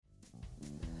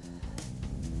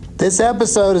This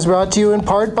episode is brought to you in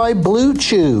part by Blue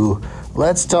Chew.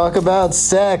 Let's talk about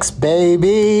sex,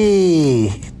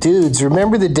 baby. Dudes,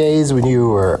 remember the days when you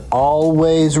were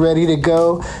always ready to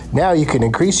go? Now you can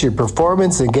increase your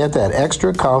performance and get that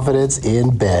extra confidence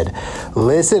in bed.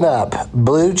 Listen up,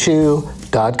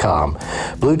 BlueChew.com.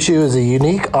 Blue Chew is a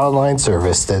unique online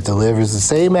service that delivers the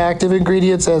same active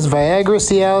ingredients as Viagra,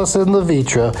 Cialis, and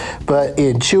Levitra, but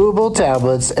in chewable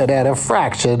tablets and at a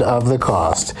fraction of the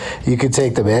cost. You can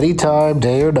take them anytime,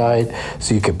 day or night,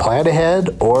 so you can plan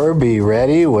ahead or be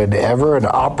ready whenever an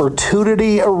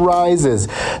opportunity arises.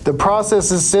 The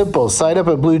process is simple. Sign up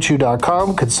at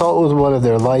BlueChew.com, consult with one of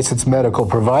their licensed medical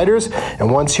providers, and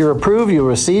once you're approved, you'll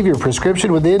receive your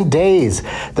prescription within days.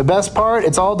 The best part,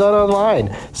 it's all done online,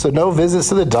 so no visits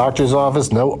to the doctor's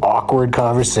office, no awkward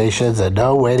conversations, and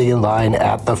no waiting in line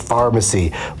at the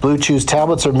pharmacy. Blue Chew's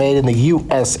tablets are made in the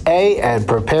USA and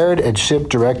prepared and shipped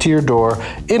direct to your door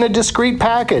in a discreet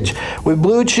package. With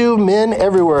Blue Chew, men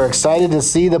everywhere are excited to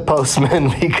see the postman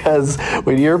because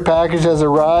when your package has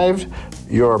arrived,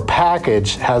 your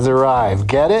package has arrived.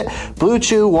 Get it? Blue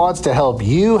Chew wants to help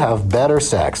you have better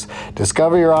sex.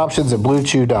 Discover your options at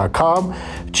BlueChew.com.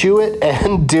 Chew it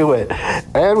and do it.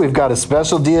 And we've got a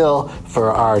special deal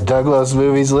for our Doug Loves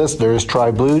Movies listeners.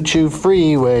 Try Blue Chew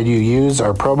free when you use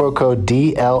our promo code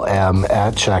DLM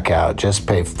at checkout. Just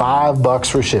pay $5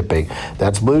 for shipping.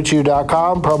 That's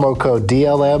BlueChew.com, promo code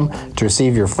DLM to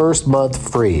receive your first month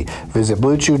free. Visit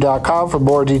BlueChew.com for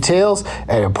more details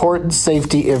and important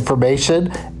safety information.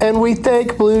 And we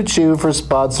thank Blue Chew for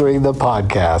sponsoring the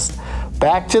podcast.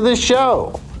 Back to the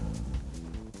show.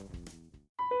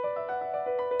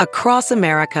 Across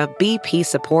America, BP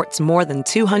supports more than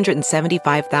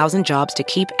 275,000 jobs to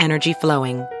keep energy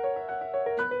flowing.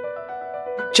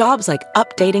 Jobs like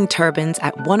updating turbines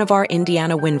at one of our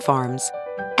Indiana wind farms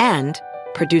and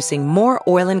producing more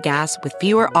oil and gas with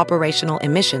fewer operational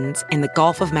emissions in the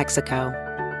Gulf of Mexico.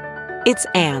 It's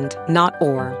and, not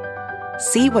or.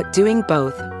 See what doing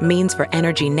both means for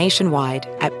energy nationwide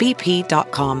at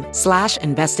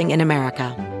bp.com/investing in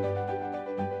America.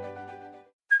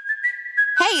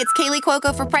 Hey, it's Kaylee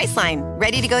Cuoco for Priceline.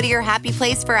 Ready to go to your happy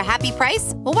place for a happy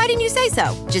price? Well, why didn't you say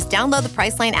so? Just download the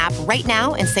Priceline app right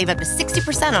now and save up to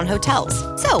 60% on hotels.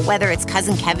 So whether it's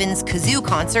Cousin Kevin's Kazoo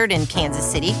Concert in Kansas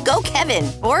City, go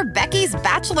Kevin, or Becky's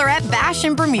Bachelorette Bash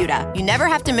in Bermuda, you never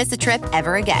have to miss a trip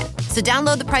ever again. So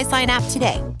download the Priceline app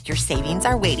today. Your savings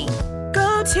are waiting.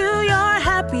 Go to your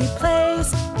happy place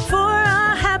for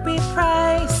a happy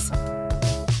price.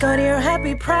 Go to your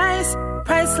happy price,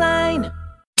 Priceline.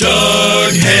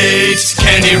 Doug hates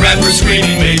candy wrappers,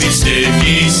 screaming baby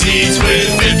sticky seeds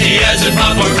with 50 acid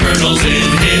popcorn kernels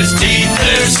in his teeth.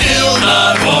 There's still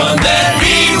not one that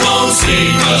he won't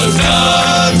see, 'cause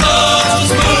Doug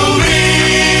loves movies.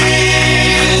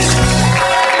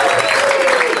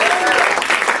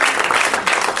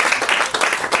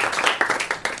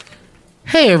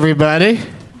 Hey everybody.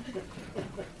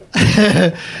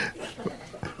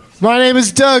 My name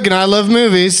is Doug and I love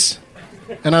movies.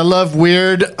 And I love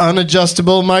weird,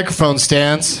 unadjustable microphone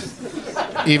stands.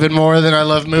 Even more than I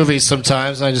love movies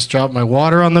sometimes. I just drop my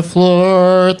water on the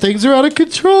floor. Things are out of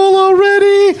control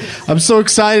already. I'm so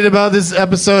excited about this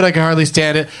episode, I can hardly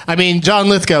stand it. I mean, John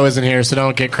Lithgow isn't here, so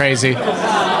don't get crazy.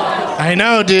 I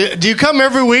know. Do you come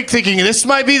every week thinking this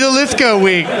might be the Lithgow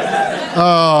week?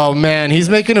 Oh, man. He's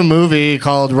making a movie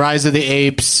called Rise of the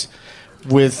Apes.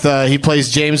 With he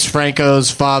plays James Franco's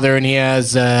father, and he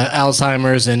has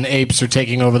Alzheimer's, and apes are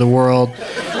taking over the world.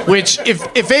 Which, if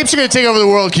apes are going to take over the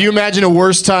world, can you imagine a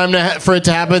worse time for it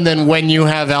to happen than when you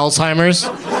have Alzheimer's?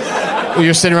 Where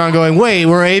you're sitting around going, "Wait,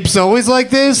 were apes always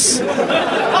like this?"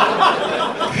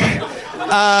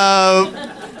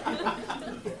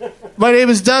 My name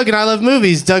is Doug, and I love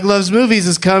movies. Doug Loves Movies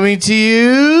is coming to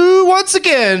you once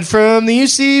again from the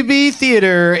UCB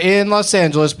Theater in Los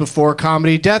Angeles before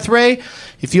Comedy Death Ray.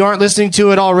 If you aren't listening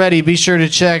to it already, be sure to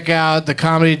check out the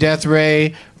Comedy Death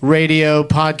Ray radio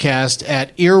podcast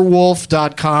at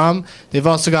earwolf.com. They've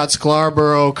also got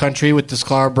Scarborough Country with the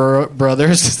Scarborough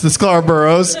brothers, the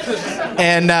Scarboroughs.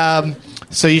 And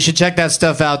so you should check that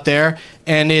stuff out there.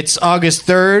 And it's August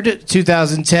 3rd,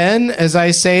 2010, as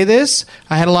I say this.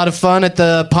 I had a lot of fun at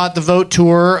the Pot the Vote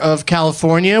tour of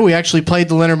California. We actually played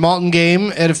the Leonard Maltin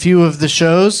game at a few of the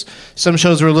shows. Some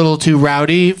shows were a little too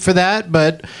rowdy for that,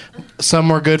 but some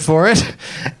were good for it.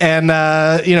 And,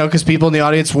 because people in the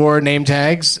audience wore name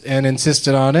tags and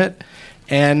insisted on it.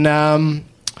 And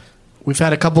we've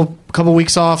had a couple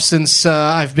weeks off since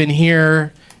I've been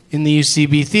here in the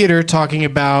UCB Theater talking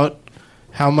about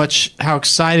how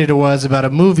excited I was about a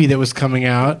movie that was coming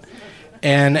out.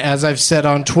 And as I've said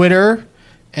on Twitter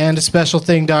and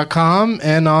aspecialthing.com,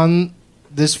 and on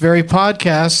this very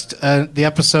podcast, the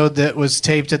episode that was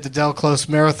taped at the Del Close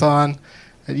Marathon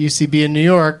at UCB in New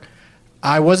York,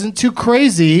 I wasn't too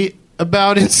crazy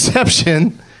about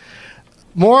Inception.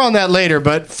 More on that later,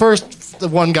 but first, the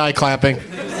one guy clapping.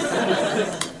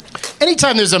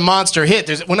 Anytime there's a monster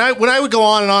hit, when I would go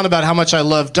on and on about how much I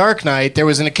love Dark Knight, there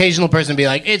was an occasional person be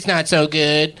like, it's not so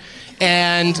good.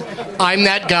 And I'm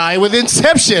that guy with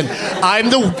Inception. I'm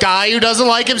the guy who doesn't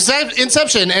like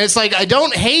Inception. And it's like, I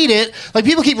don't hate it. Like,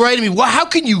 people keep writing me, well, how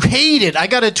can you hate it? I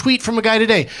got a tweet from a guy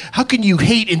today. How can you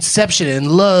hate Inception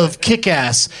and love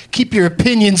Kick-Ass? Keep your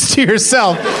opinions to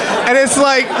yourself. And it's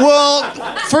like, well,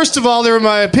 first of all, there are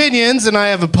my opinions, and I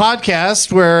have a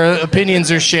podcast where opinions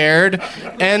are shared,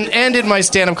 and in my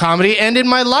stand-up comedy, and in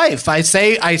my life. I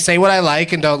say what I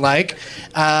like and don't like.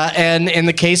 And in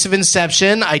the case of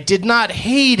Inception, I did not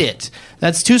hate it.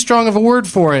 That's too strong of a word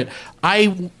for it.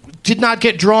 I did not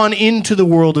get drawn into the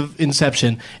world of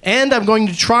Inception. And I'm going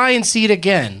to try and see it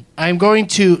again. I'm going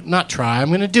to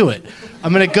do it.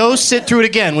 I'm going to go sit through it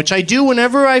again, which I do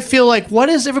whenever I feel like, what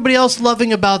is everybody else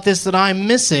loving about this that I'm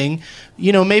missing?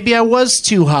 You know, maybe I was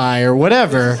too high or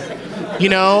whatever. You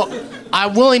know,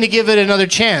 I'm willing to give it another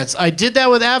chance. I did that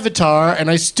with Avatar, and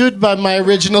I stood by my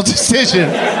original decision.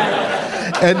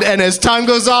 And as time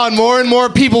goes on, more and more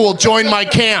people will join my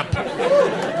camp.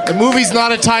 The movie's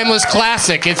not a timeless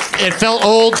classic. It felt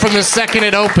old from the second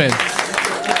it opened.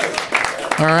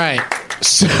 All right.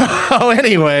 So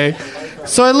anyway,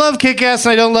 so I love Kick-Ass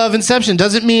and I don't love Inception.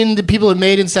 Doesn't mean the people that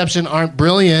made Inception aren't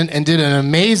brilliant and did an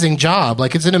amazing job.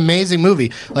 Like, it's an amazing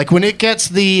movie. Like, when it gets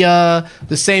the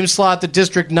same slot that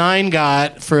District 9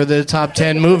 got for the top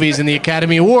 10 movies in the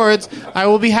Academy Awards, I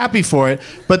will be happy for it.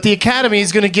 But the Academy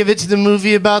is going to give it to the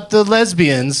movie about the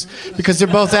lesbians because they're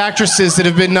both actresses that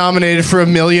have been nominated for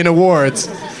 1 million awards.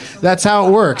 That's how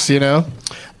it works, you know?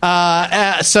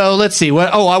 So let's see.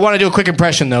 I want to do a quick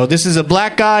impression, though. This is a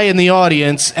black guy in the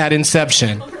audience at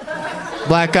Inception.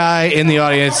 Black guy in the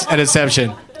audience at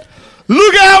Inception.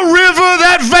 Look out, River!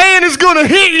 That van is going to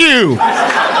hit you!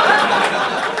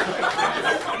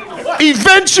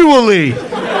 Eventually!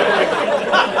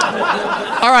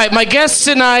 All right, my guests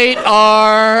tonight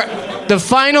are the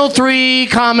final 3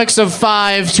 comics of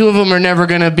 5. 2 of them are never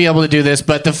going to be able to do this,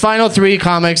 but the final 3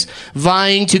 comics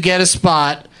vying to get a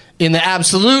spot in the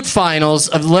absolute finals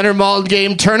of the Leonard Maltin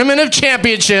Game Tournament of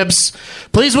Championships.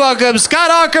 Please welcome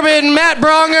Scott Aukerman, Matt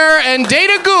Braunger, and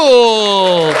Dana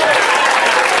Gould.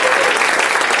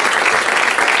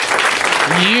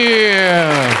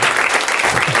 Yeah.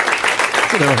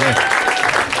 Get over here.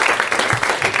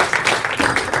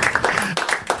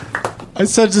 I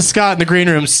said to Scott in the green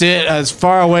room, sit as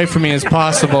far away from me as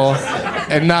possible.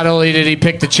 And not only did he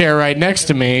pick the chair right next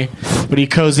to me, but he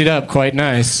cozied up quite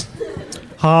nice.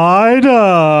 Hi,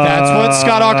 Doug. That's what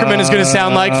Scott Aukerman is going to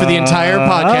sound like for the entire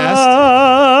podcast.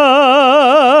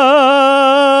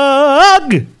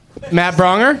 Doug. Matt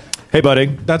Braunger. Hey, buddy.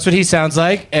 That's what he sounds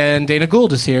like. And Dana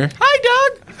Gould is here. Hi,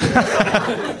 Doug.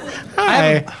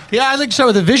 Hi. I'd like to start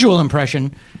with a visual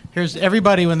impression. Here's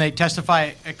everybody when they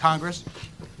testify at Congress.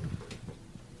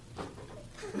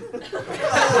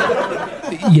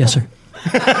 Yes, sir.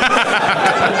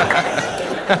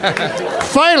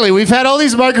 Finally, we've had all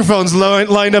these microphones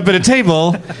lined up at a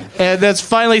table, and that's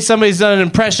finally somebody's done an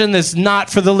impression that's not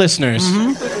for the listeners.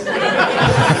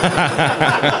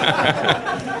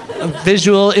 A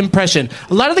visual impression.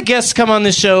 A lot of the guests come on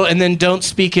this show and then don't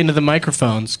speak into the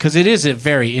microphones because it is a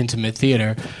very intimate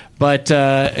theater. But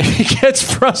it gets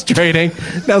frustrating.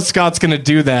 Now Scott's going to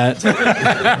do that.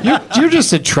 You're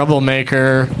just a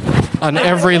troublemaker on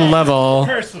every level.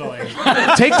 Personally.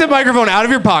 Take the microphone out of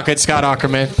your pocket, Scott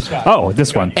Aukerman. Oh,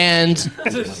 this one. And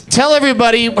tell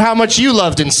everybody how much you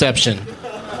loved Inception.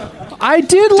 I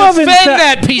did love it. Defend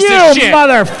that piece you of shit.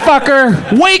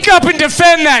 Motherfucker. Wake up and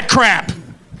defend that crap.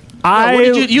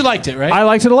 You liked it, right? I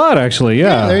liked it a lot, actually,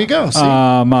 yeah. There you go. See?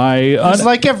 It's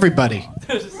like everybody.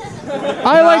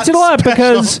 I liked it a lot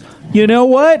because, you know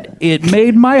what? It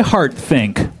made my heart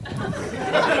think.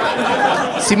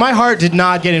 See, my heart did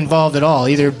not get involved at all,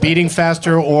 either beating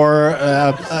faster or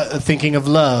thinking of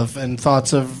love and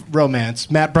thoughts of romance.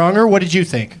 Matt Braunger, what did you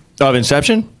think? Of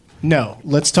Inception? No.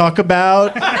 Let's talk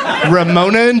about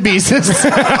Ramona and Beezus.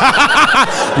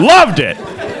 Loved it.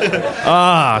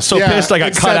 Pissed I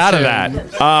got cut out of that.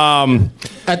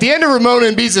 At the end of Ramona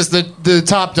and Beezus, the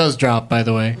top does drop, by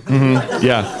the way. Mm-hmm.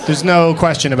 Yeah. There's no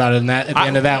question about it at the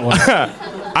end of that one.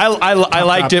 I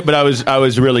liked it, but I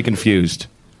was really confused.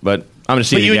 But I'm going to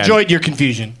see it again. But you enjoyed your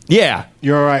confusion. Yeah.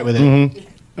 You're all right with it.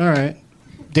 Mm-hmm. All right.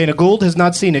 Dana Gould has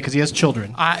not seen it because he has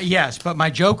children. Yes, but my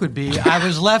joke would be, I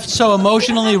was left so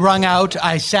emotionally wrung out,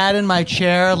 I sat in my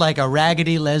chair like a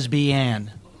raggedy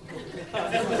lesbian.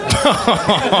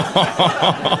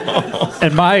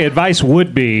 And my advice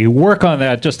would be work on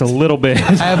that just a little bit.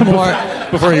 I have more.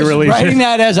 Before you release writing it.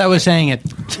 that as I was saying it.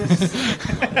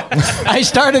 I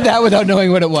started that without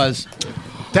knowing what it was.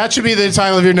 That should be the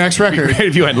title of your next record.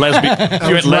 If you went lesbian,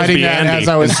 writing that as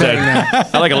I was saying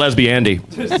that. I like a lesbian-Andy.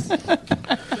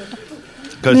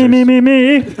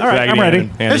 Me. All right, I'm ready.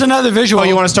 Here's another visual. Oh,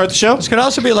 you want to start the show? This could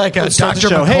also be like a Let's start the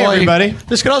Dr. show. McCoy. Hey, everybody.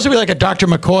 This could also be like a Dr.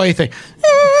 McCoy thing.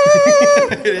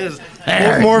 It is.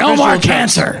 There, More no visual more jokes.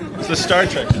 cancer. It's a Star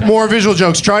Trek. More visual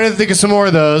jokes. Try to think of some more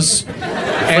of those.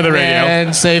 For the radio.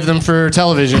 And save them for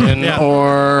television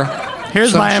or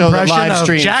Here's some my show that impression live of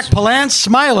streams. Jack Palance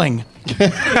smiling.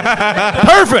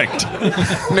 Perfect.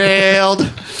 Nailed.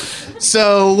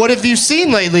 So, what have you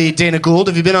seen lately, Dana Gould?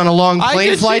 Have you been on a long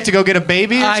plane flight to go get a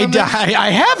baby or something? I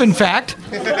have, in fact.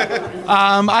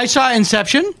 I saw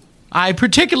Inception. I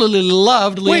particularly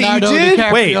loved Leonardo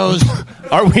DiCaprio's...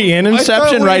 Are we in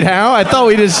Inception right now? I thought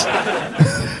we just...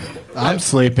 I'm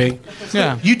sleeping.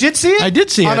 Yeah. You did see it? I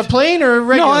did see it. On a plane or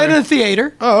regular? No, in a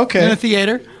theater. Oh, okay. In a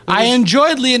theater. I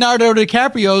enjoyed Leonardo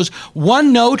DiCaprio's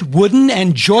one-note, wooden,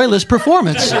 and joyless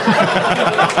performance.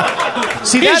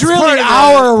 See, He's really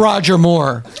our Roger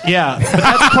Moore. Yeah, but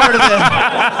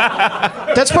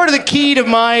that's part of the key to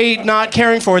my not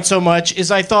caring for it so much is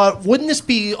I thought, wouldn't this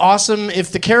be awesome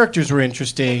if the characters were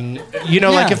interesting? You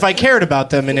know, like if I cared about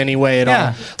them in any way at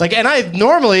all. Like, and I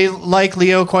normally like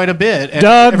Leo quite a bit. And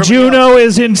Doug Juno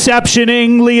is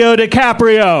inceptioning Leo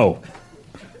DiCaprio.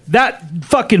 That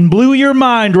fucking blew your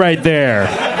mind right there.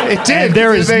 It did. And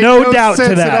there is It made no doubt to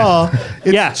sense that. At all.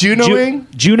 It's Junoing?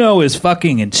 Juno is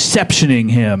fucking inceptioning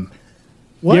him.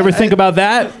 What? You ever think about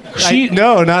that?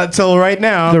 No, not until right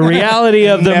now. The reality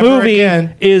of the Never movie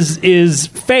again. is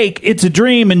fake. It's a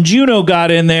dream, and Juno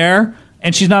got in there,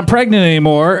 and she's not pregnant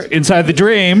anymore inside the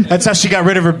dream. That's how she got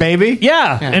rid of her baby?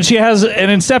 Yeah. And she has an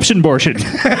inception abortion.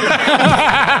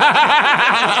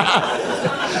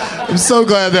 I'm so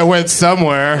glad that went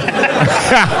somewhere.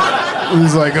 It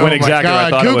was like, oh Went exactly my where I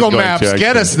God, thought it was Google going Maps, to,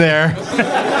 get actually. us there.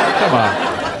 Come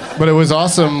on. But it was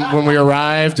awesome when we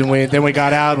arrived and then we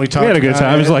got out and we talked We had a good about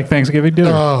time. It was it. like Thanksgiving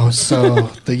dinner. Oh,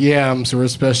 so the yams were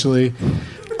especially...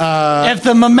 If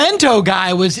the Memento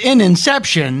guy was in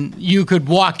Inception, you could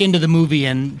walk into the movie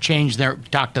and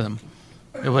talk to them.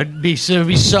 It would be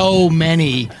so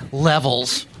many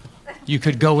levels. You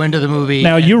could go into the movie.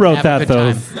 Now, you wrote that,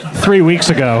 though, time. 3 weeks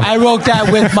ago. I wrote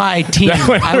that with my team.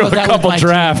 I wrote that with my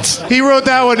drafts. team. He wrote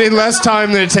that one in less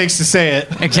time than it takes to say it.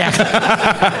 Exactly.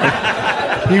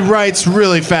 He writes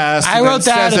really fast. I and wrote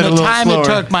then that says in it a the little time slower. it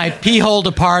took my pee hole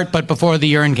to part, but before the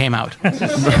urine came out.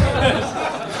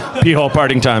 Pee hole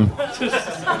parting time.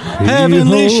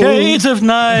 Heavenly shades of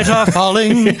night are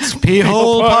falling. It's pee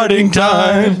hole parting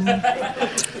time.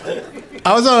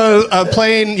 I was on a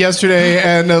plane yesterday,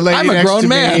 and the lady I'm a next grown to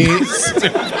man. me,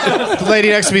 the lady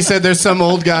next to me said, "There's some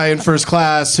old guy in first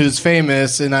class who's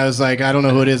famous," and I was like, "I don't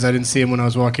know who it is. I didn't see him when I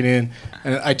was walking in."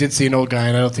 And I did see an old guy,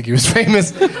 and I don't think he was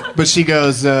famous. But she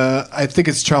goes, "I think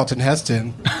it's Charlton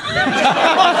Heston."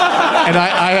 And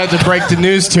I had to break the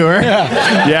news to her.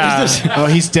 Yeah. Oh,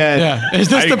 he's dead. Yeah. Is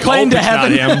this I the plane hope to it's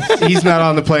not heaven? him. He's not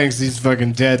on the plane because he's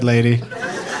fucking dead, lady.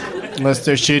 Unless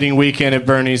they're shooting Weekend at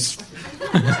Bernie's.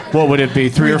 What would it be,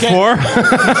 3 or 4?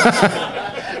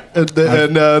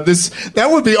 That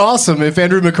would be awesome if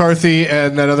Andrew McCarthy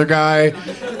and that other guy.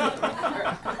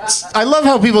 I love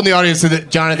how people in the audience said that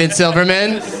Jonathan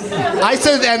Silverman. I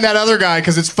said and that other guy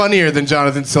because it's funnier than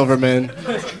Jonathan Silverman,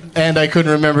 and I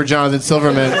couldn't remember Jonathan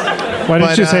Silverman. Why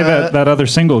didn't you say that other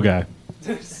single guy?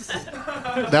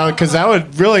 Because that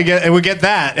would really get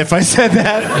that if I said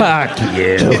that. Fuck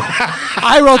you.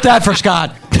 I wrote that for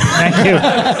Scott. Thank you.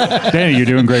 Dana, you're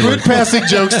doing great work. Quit passing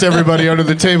jokes to everybody under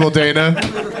the table, Dana.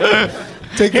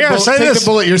 Take the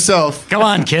bullet yourself. Come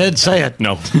on, kid, say it.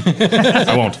 No,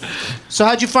 I won't. So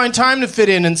how'd you find time to fit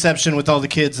in Inception with all the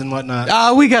kids and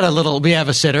whatnot? We have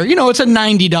a sitter. You know, it's a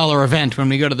 $90 event when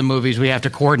we go to the movies. We have to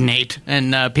coordinate,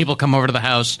 and people come over to the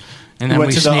house, and then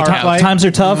we sneak out. Times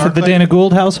are tough at the Dana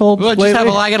Gould household. Well, I lately?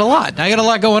 get a lot. I got a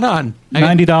lot going on.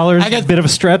 $90, a bit of a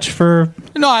stretch for...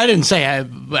 No, I didn't say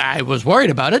I was worried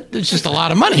about it. It's just a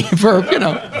lot of money for,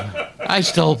 I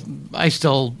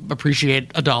still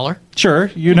appreciate $1. Sure,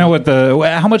 you know what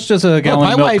how much does a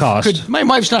gallon of milk cost? My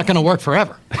wife's not going to work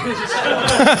forever.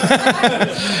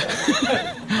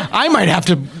 I might have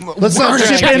to. Let's not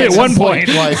chip in at one point.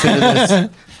 Wife into this.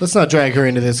 Let's not drag her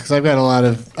into this because I've got a lot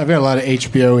of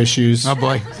HBO issues. Oh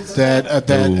boy,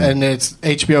 And it's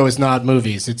HBO is not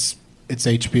movies. It's It's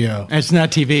HBO. It's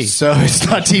not TV. So it's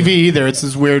not TV either. It's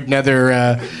this weird nether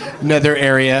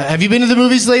area. Have you been to the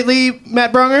movies lately,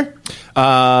 Matt Braunger?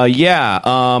 Yeah.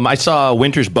 I saw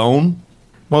Winter's Bone.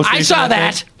 I saw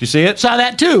that. Did you see it? Saw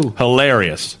that too.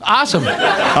 Hilarious. Awesome.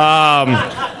 Yeah,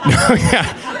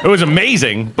 it was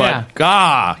amazing, but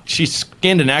she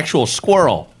skinned an actual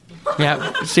squirrel.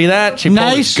 Yeah. See that? She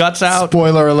pulled his guts out.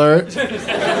 Spoiler alert.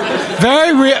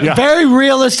 Very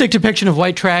realistic depiction of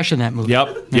white trash in that movie.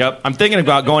 Yep. I'm thinking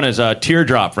about going as a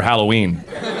teardrop for Halloween.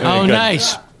 Oh,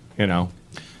 nice. You know.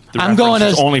 I'm going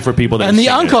as only for people that. And the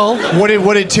uncle. What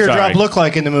did Teardrop look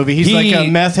like in the movie? He's like a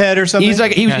meth head or something. He's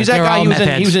that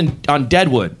guy. He was on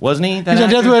Deadwood, wasn't he? He's on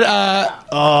Deadwood.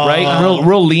 Right,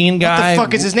 real lean guy. What the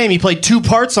fuck is his name? He played 2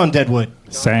 parts on Deadwood.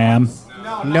 Sam.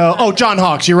 No. Oh, John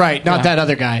Hawkes. You're right. Not that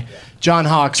other guy. John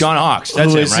Hawkes.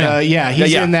 That's him, right?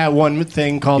 He's in that one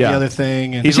thing called The Other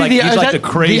Thing. And he's like the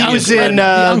craziest. He was in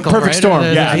Perfect Storm.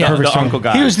 Perfect Storm. Uncle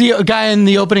guy. He was the guy in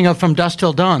the opening of From Dusk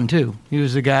Till Dawn too. He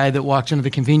was the guy that walks into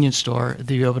the convenience store at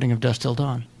the opening of Dusk Till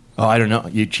Dawn. Oh, I don't know.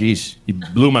 You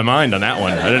blew my mind on that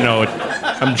one. I don't know.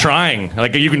 I'm trying.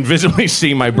 Like, you can visibly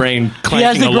see my brain clanking He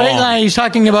has the along. great line. He's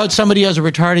talking about somebody as a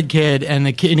retarded kid, and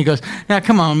he goes, "Now,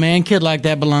 come on, man. Kid like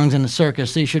that belongs in a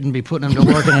circus. So you shouldn't be putting him to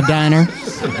work in a diner."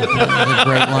 That's a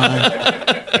great line.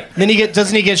 Then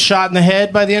doesn't he get shot in the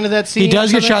head by the end of that scene? He does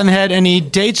get shot in the head, and he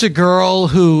dates a girl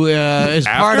who is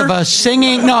part of a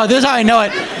singing. No, this is how I know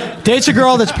it. Dates a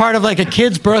girl that's part of like a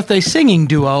kid's birthday singing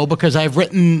duo because I've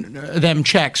written them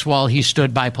checks while he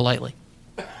stood by politely.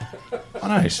 Oh,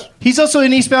 nice. He's also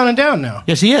in Eastbound and Down now.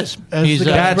 Yes, he is. He's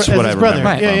that's what I remember.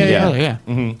 Right. Yeah.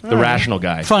 Mm-hmm. The rational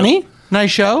guy. Funny, nice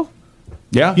show.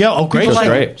 Yeah. Yeah. Oh, great. People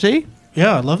great. See?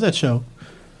 Yeah, I love that show.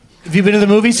 Have you been to the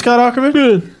movie, Scott Aukerman?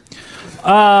 Good.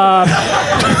 I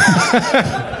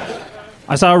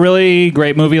saw a really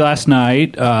great movie last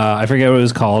night. I forget what it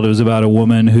was called. It was about a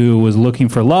woman who was looking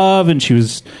for love, and she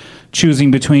was choosing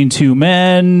between 2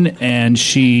 men, and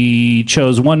she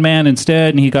chose one man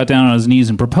instead, and he got down on his knees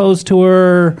and proposed to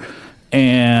her.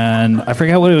 And I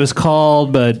forget what it was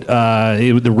called, but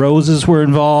the roses were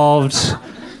involved.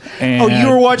 And you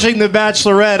were watching The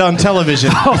Bachelorette on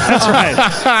television. Oh, that's right.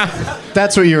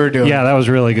 That's what you were doing. Yeah, that was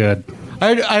really good.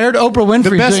 I heard Oprah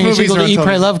Winfrey doing a sequel to Eat,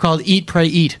 Pray, Love called Eat, Pray,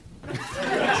 Eat.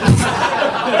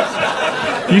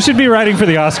 You should be writing for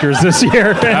the Oscars this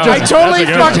year. I totally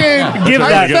fucking give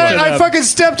that. I fucking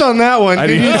stepped on that one. Can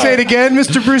you say it again,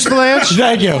 Mr. Bruce Valanche?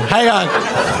 Thank you. Hang on.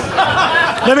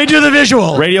 Let me do the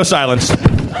visual. Radio silence.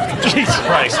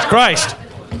 Jesus Christ.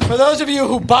 For those of you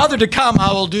who bothered to come,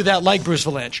 I will do that like Bruce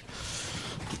Valanche.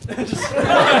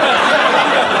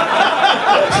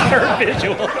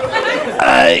 Visual.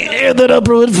 I hear that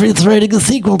Oprah Winfrey's writing a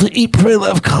sequel to Eat, Pray,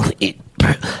 Love called Eat,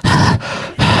 Pray...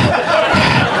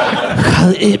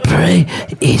 Eat, Pray,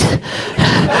 Eat.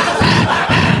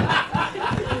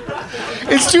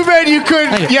 It's too bad you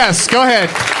couldn't... Yes, go ahead.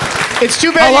 It's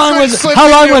too bad How long was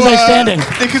I standing?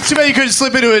 It's too bad you couldn't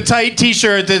slip into a tight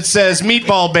T-shirt that says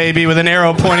 "Meatball Baby" with an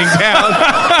arrow pointing down.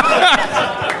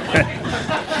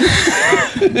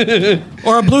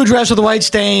 Or a blue dress with a white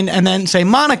stain, and then say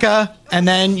Monica, and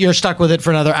then you're stuck with it for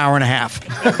another hour and a half.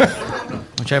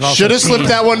 Which I've also should have seen. slipped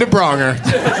that one to Braunger.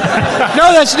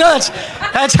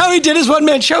 That's how he did his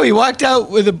one-man show. He walked out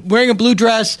wearing a blue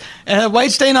dress and a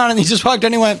white stain on it, and he just walked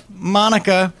in and he went,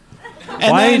 Monica.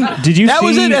 And that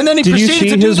was it. And then he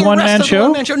proceeded to do his the one-man rest of the show?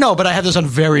 one-man show. No, but I have this on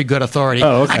very good authority.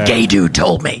 Oh, okay. A gay dude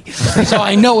told me. So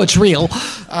I know it's real.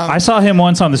 I saw him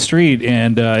once on the street,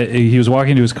 and he was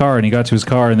walking to his car, and he got to his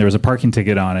car, and there was a parking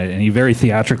ticket on it, and he very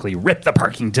theatrically ripped the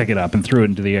parking ticket up and threw it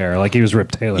into the air like he was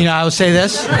Rip Taylor. You know, I would say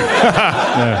this.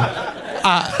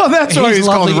 That's why he's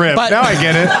called Rip. Now I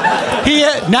get it.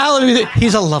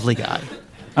 He's a lovely guy.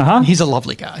 He's a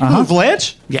lovely guy. Who,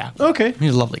 Valanche? Yeah. Okay.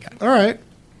 He's a lovely guy. All right.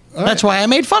 That's why I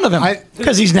made fun of him.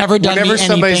 Because he's never done me Whenever anything.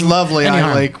 somebody's lovely, any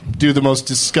harm. I do the most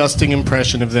disgusting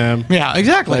impression of them. Yeah,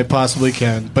 exactly. I possibly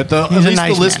can. But at a least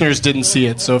nice the listeners didn't see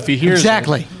it, so if he hears it,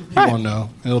 he won't know.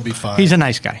 It'll be fine. He's a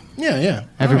nice guy. Yeah.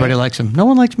 Everybody likes him. No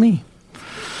one likes me.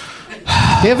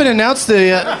 They haven't announced who do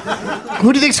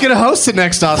you think's going to host the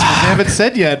next Oscars? They haven't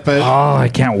said yet, but I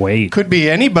can't wait. Could be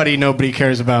anybody nobody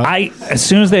cares about. As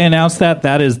soon as they announce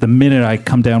that is the minute I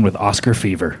come down with Oscar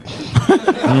fever.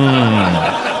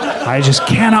 I just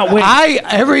cannot wait.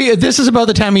 This is about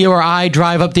the time of year where I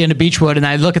drive up the end of Beechwood and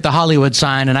I look at the Hollywood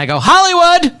sign and I go,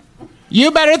 Hollywood,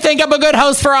 you better think up a good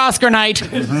host for Oscar night.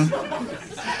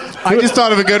 Mm-hmm. I just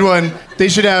thought of a good one. They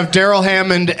should have Daryl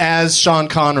Hammond as Sean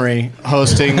Connery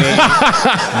hosting the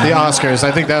Oscars.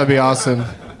 I think that would be awesome.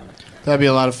 That'd be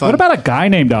a lot of fun. What about a guy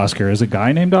named Oscar? Has a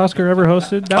guy named Oscar ever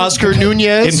hosted? Oscar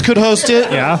Nunez could host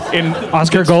it. Yeah.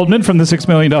 Oscar Goldman from The $6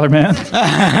 Million Man.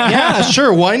 Yeah,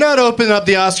 sure. Why not open up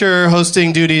the Oscar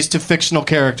hosting duties to fictional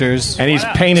characters? And he's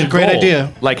painted Great gold.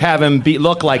 idea. Like have him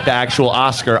look like the actual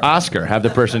Oscar. Have the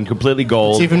person completely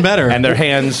gold. It's even better. And their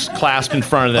hands clasped in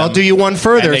front of them. I'll do you one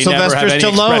further. And they never Sylvester have any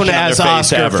Stallone expression on as their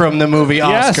face Oscar ever. from the movie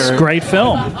Oscar. Yes, great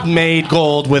film. Made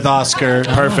gold with Oscar.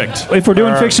 Perfect. If we're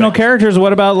doing fictional characters,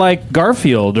 what about like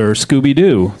Garfield or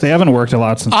Scooby-Doo? They haven't worked a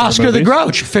lot since Oscar their the movies.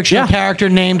 Grouch, fictional character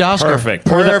named Oscar. Perfect.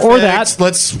 Or that.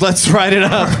 Let's write it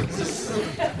up.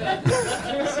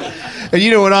 And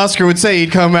you know what Oscar would say?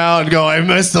 He'd come out and go, I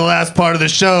missed the last part of the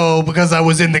show because I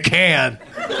was in the can.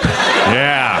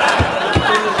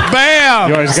 Yeah. Bam!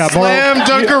 You always got more. Slam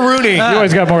Dunkaroony. You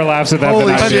always got more laughs at that Holy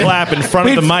than I shit. do. Clap in front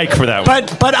of the mic for that one.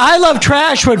 But I Love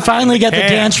Trash would finally get the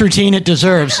dance routine it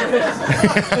deserves.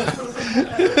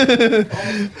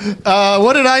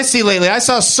 What did I see lately? I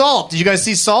saw Salt. Did you guys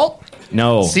see Salt?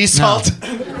 No. Sea Salt?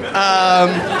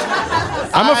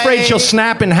 I'm afraid she'll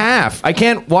snap in half. I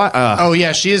can't. Oh,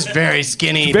 yeah, she is very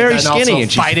skinny. Very but then also skinny,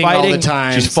 and she's fighting all the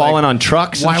time. She's It's falling like, on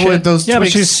trucks. Why and wouldn't shit. those Yeah, but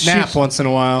twigs she's- snap she's- once in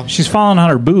a while? She's falling on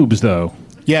her boobs, though.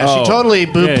 Yeah, Oh. she totally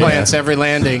boob Yeah, yeah. plants every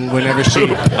landing whenever she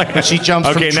jumps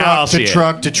Okay, from now I'll truck to see it.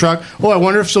 truck to truck. Oh, I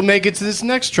wonder if she'll make it to this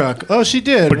next truck. Oh, she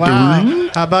did. Wow.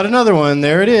 How about another one?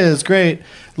 There it is. Great.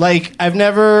 Like, I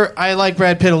like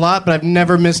Brad Pitt a lot, but I've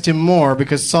never missed him more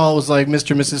because Saul was like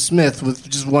Mr. and Mrs. Smith with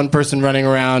just one person running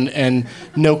around and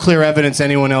no clear evidence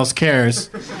anyone else cares.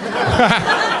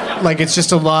 Like, it's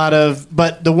just a lot of...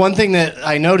 But the one thing that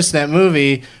I noticed in that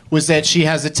movie was that she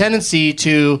has a tendency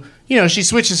to... You know, she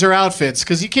switches her outfits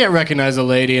because you can't recognize a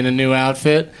lady in a new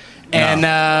outfit. And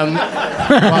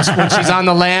when she's on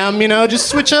the lam, you know, just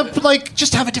switch up, like,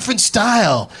 just have a different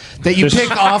style that you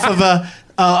pick off of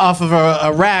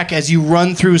a rack as you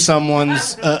run through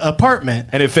someone's apartment.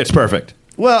 And it fits perfect.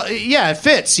 Well, yeah, it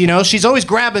fits. You know, she's always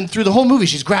grabbing through the whole movie.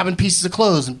 She's grabbing pieces of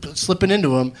clothes and slipping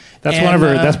into them. That's one of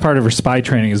her. That's part of her spy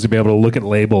training is to be able to look at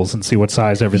labels and see what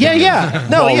size everything. Yeah, is. yeah.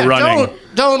 No, While yeah. running.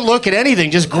 Don't look at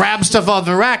anything. Just grab stuff off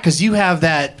the rack because you have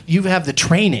that. You have the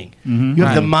training. You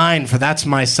have the mind for that's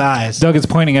my size. Doug is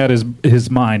pointing out his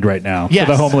mind right now Yes.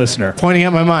 for the home listener. Pointing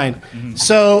at my mind.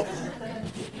 So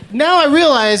now I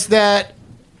realize that.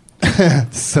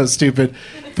 So stupid.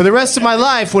 For the rest of my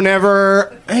life,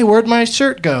 whenever hey, where'd my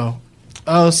shirt go?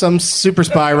 Oh, some super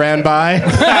spy ran by.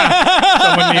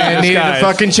 I needed to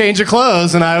fucking change of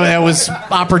clothes, and that was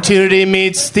opportunity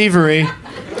meets thievery.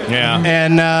 Yeah.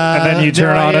 And then you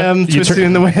turn on twisted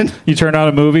in the wind. You turn on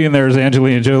a movie and there's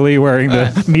Angelina Jolie wearing the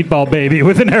meatball baby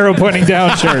with an arrow pointing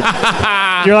down shirt.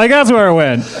 You're like, that's where it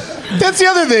went. That's the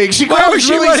other thing. She was grabs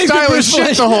she really running to stylish Bruce shit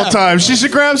Willis? the whole time. She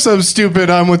should grab some stupid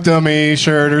I'm with Dummy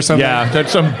shirt or something. Yeah,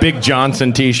 that's some Big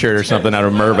Johnson T-shirt or something out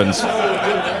of Mervin's.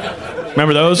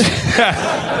 Remember those?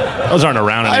 Those aren't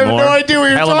around I have anymore. no idea what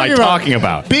you're Hell talking am I about. talking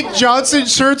about? Big Johnson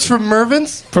shirts from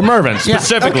Mervin's? From Mervin's,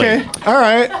 specifically. Okay, all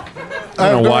right. I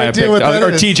don't know why I picked what that or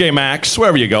is. TJ Maxx,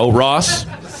 wherever you go. Ross.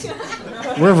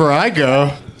 Wherever I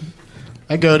go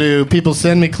to people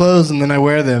send me clothes and then I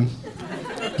wear them.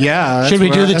 Yeah. Should we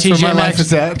do the that's where my TJ life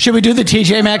is Maxx? at. Should we do the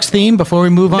TJ Maxx theme before we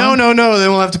move on? No.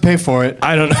 Then we'll have to pay for it.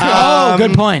 I don't know. Oh,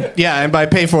 good point. Yeah, and by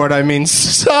pay for it, I mean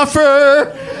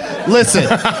suffer. Listen.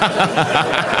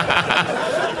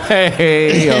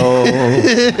 Hey,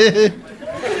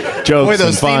 Jokes Boy, those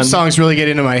and fun. theme songs really get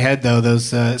into my head, though.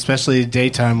 Those, especially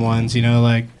daytime ones. You know,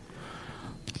 like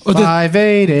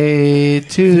 588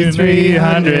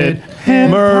 2300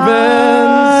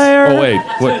 Mervin's. Oh wait,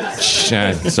 what?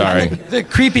 Sorry. The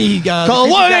creepy. Call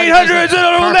 1-800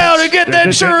 General now to get that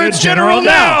insurance. General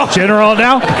now. General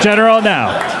now. General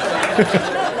now.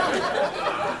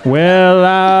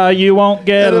 Well, you won't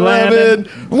get a lemon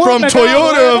from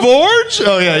Toyota of Orange.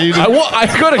 Oh yeah, you did. I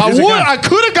could have. I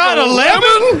could have got a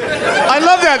lemon. I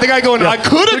love that. The guy going, I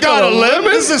could have got a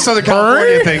lemon. This is a Southern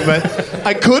California thing, but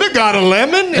I could have got a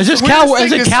lemon. Is this It's the Cal? weirdest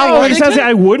Is thing it to Cal? say. He says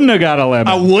I wouldn't have got a lemon.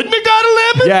 I wouldn't have got a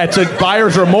lemon. Yeah, it's a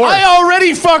buyer's remorse. I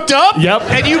already fucked up. Yep.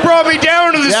 And you brought me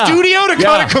down to the Yeah. studio to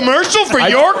cut Yeah. a commercial for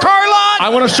your car lot. I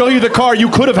want to show you the car you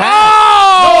could have had.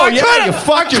 Oh, yeah, you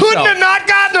fucked yourself. couldn't have not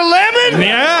gotten a lemon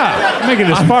Yeah. Making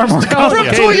this far more from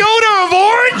complicated. Toyota of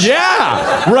Orange.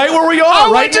 Yeah. Right where we are. I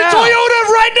right went to now. Toyota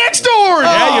right next door.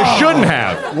 Yeah, you shouldn't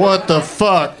have. What the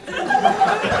fuck?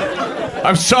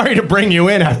 I'm sorry to bring you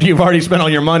in after you've already spent all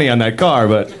your money on that car,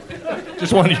 but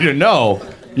just wanted you to know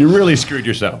you really screwed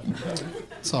yourself.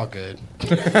 It's all good.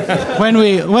 When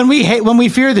we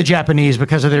fear the Japanese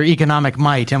because of their economic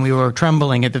might, and we were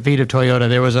trembling at the feet of Toyota,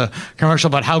 there was a commercial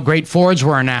about how great Fords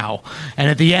were now, and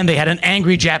at the end they had an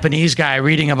angry Japanese guy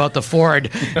reading about the Ford,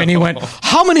 and he went,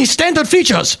 "How many standard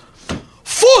features?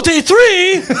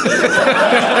 43."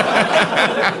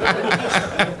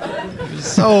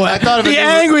 So I thought of the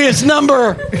angriest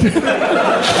number. It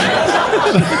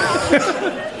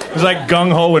was like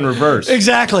gung ho in reverse.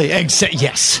 Exactly.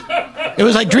 Yes. It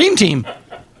was like Dream Team.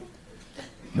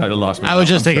 I lost. I was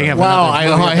just thinking of Wow,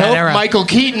 another movie I of that hope era. Michael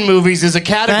Keaton movies is a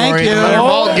category Thank in the you.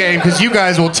 Leonard Maltin game because you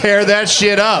guys will tear that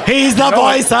shit up. He's the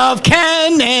voice of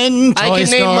Ken in Toy I can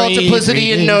name Story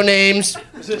multiplicity 3D. and no names.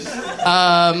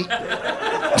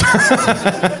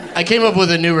 I came up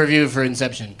with a new review for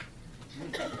Inception.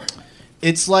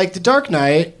 It's like The Dark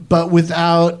Knight, but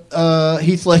without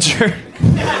Heath Ledger.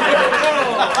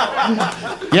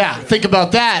 Yeah, think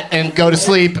about that and go to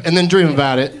sleep and then dream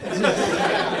about it.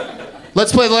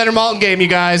 Let's play the Leonard Maltin game, you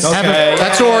guys. Okay.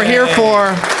 That's what we're here for.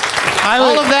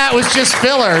 All of that was just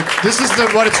filler. This is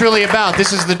what it's really about.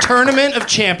 This is the Tournament of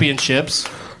Championships.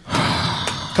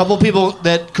 A couple people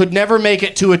that could never make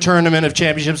it to a Tournament of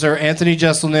Championships are Anthony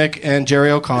Jeselnik and Jerry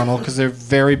O'Connell because they're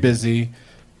very busy.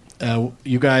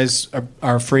 You guys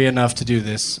are free enough to do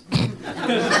this.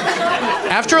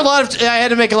 After I had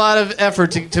to make a lot of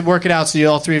effort to work it out so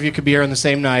all three of you could be here on the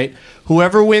same night.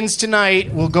 Whoever wins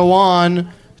tonight will go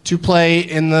on to play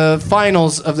in the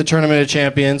finals of the Tournament of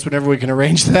Champions, whenever we can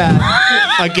arrange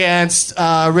that, against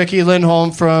Ricky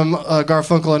Lindholm from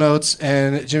Garfunkel and Oates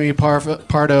and Jimmy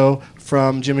Pardo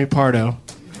from Jimmy Pardo.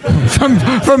 From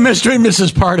Mr. and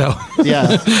Mrs. Pardo. Yeah,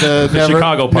 the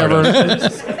Chicago Pardo.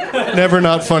 Never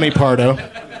not funny Pardo.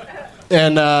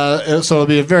 And so it'll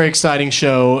be a very exciting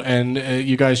show, and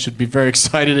you guys should be very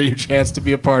excited at your chance to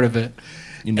be a part of it.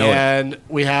 You know and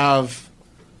we have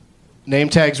name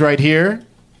tags right here.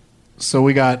 So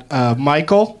we got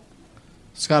Michael,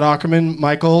 Scott Aukerman.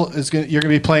 Michael, you're going to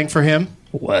be playing for him.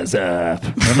 What's up?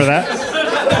 Remember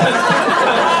that?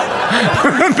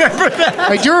 Remember that?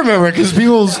 I do remember it because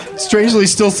people strangely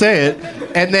still say it.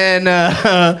 And then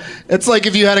it's like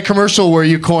if you had a commercial where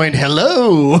you coined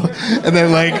hello, and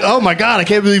then like, oh my God, I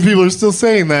can't believe people are still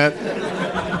saying that.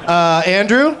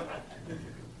 Andrew,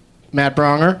 Matt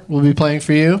Braunger will be playing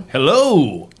for you.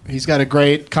 Hello. He's got a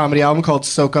great comedy album called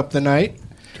Soak Up the Night.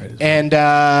 And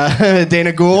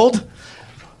Dana Gould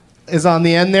is on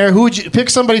the end there. Who would you pick?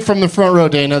 Somebody from the front row,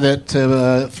 Dana,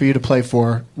 that for you to play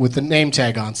for with the name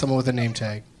tag on. Someone with a name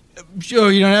tag.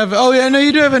 Sure, you don't have. Oh yeah, no,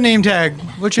 you do have a name tag.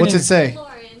 What's your name? What's it say?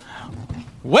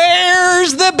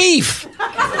 Where's the beef?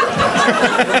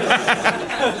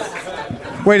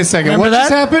 Wait a second. Remember What that?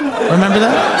 just happened? Remember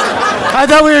that? I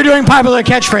thought we were doing popular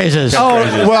catchphrases. Oh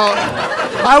well,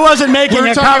 I wasn't making we were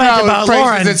a talking comment about phrases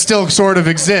Lauren. that still sort of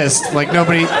exist. Like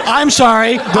nobody. I'm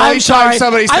sorry. only I'm sorry. time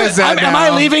somebody says that Am I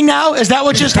now- leaving now? Is that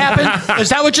what just happened? Is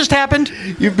that what just happened?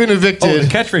 You've been evicted. Oh, the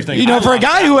catchphrase thing. You know, for a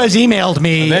guy who has emailed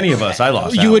me, Of any of us, I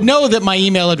lost. you would know that my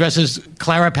email address is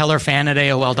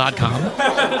clarapellerfan@AOL.com.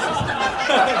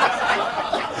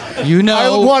 You know, I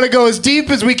want to go as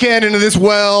deep as we can into this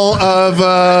well of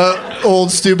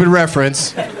old stupid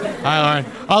reference.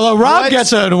 although Rob What?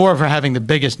 gets an award for having the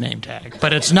biggest name tag,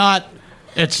 but it's not.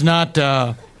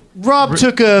 Rob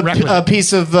took a requisite.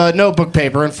 piece of notebook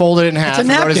paper and folded it in half a and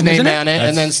wrote his napkin, name isn't it? on it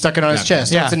and then stuck it on his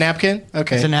chest. Yeah. It's a napkin?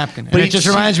 Okay. It's a napkin. But And he it just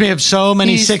che- reminds me of so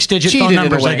many he's 6-digit cheated phone in a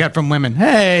numbers I way. get from women.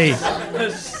 Hey,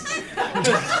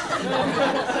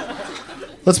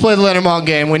 Let's play the Leonard Maltin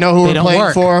game. We know who They we're don't playing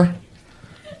work. for.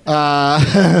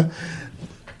 I'm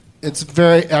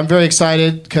very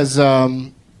excited because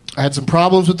I had some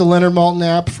problems with the Leonard Maltin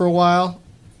app for a while,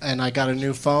 and I got a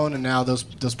new phone, and now those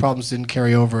problems didn't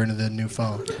carry over into the new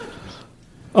phone.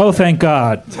 Oh, thank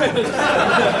God.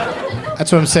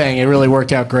 That's what I'm saying. It really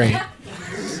worked out great.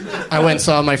 I went and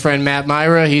saw my friend Matt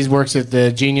Myra. He works at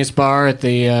the Genius Bar at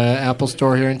the Apple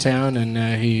store here in town, and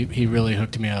he really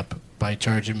hooked me up by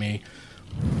charging me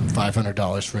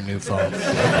 $500 for a new phone.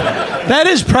 that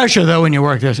is pressure though when you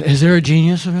work this. Is there a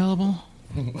Genius available?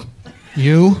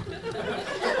 You?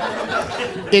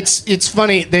 It's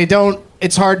funny. They don't.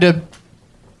 It's hard to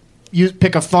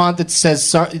pick a font that says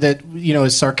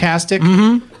is sarcastic.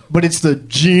 Mm-hmm. But it's the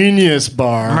Genius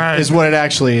Bar Right. is what it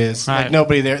actually is. Right. Like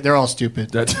nobody there. They're all stupid.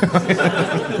 That's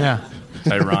Yeah.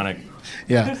 ironic.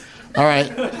 Yeah. All right.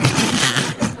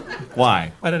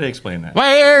 Why? Why did I explain that?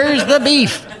 Where's the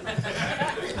beef?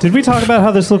 Did we talk about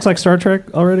how this looks like Star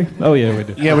Trek already? Oh, yeah, we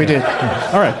did. Yeah, we did.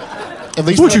 All right. At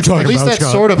least What you talking At least about, that's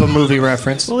Scott? sort of a movie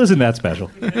reference. Well, isn't that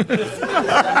special?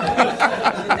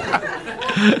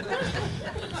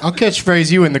 I'll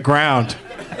catchphrase you in the ground.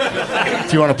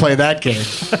 if you want to play that game.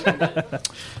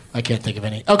 I can't think of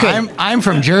any. Okay. I'm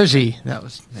from Jersey. That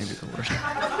was maybe the worst.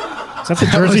 That's a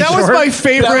Jersey That was Shore? my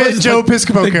favorite Joe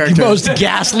Piscopo character. The most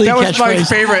ghastly That was catchphrase. my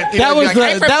favorite. That was the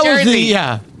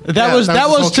That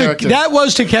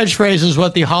was to catchphrases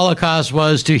what the Holocaust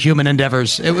was to human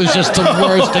endeavors. It was just the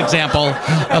worst example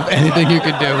of anything you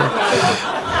could do.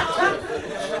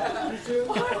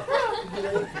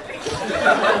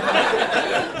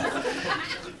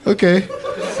 Okay.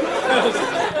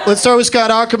 Let's start with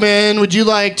Scott Aukerman. Would you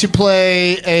like to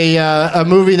play a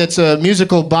movie that's a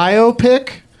musical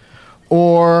biopic?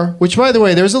 Or, which, by the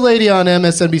way, there's a lady on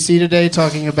MSNBC today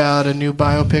talking about a new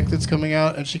biopic that's coming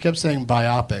out, and she kept saying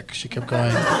biopic. She kept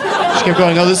going,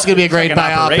 oh, this is going to be a great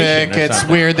biopic. It's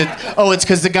weird that, it's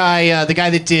because the guy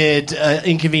that did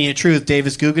Inconvenient Truth,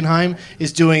 Davis Guggenheim,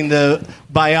 is doing the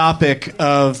biopic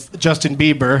of Justin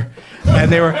Bieber.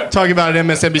 And they were talking about it on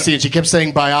MSNBC, and she kept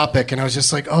saying biopic, and I was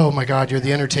just like, oh my God, you're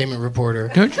the entertainment reporter.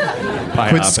 Quit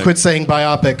saying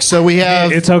biopic. So we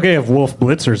have... It's okay if Wolf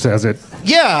Blitzer says it.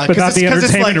 Yeah, but not the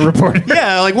entertainment reporter.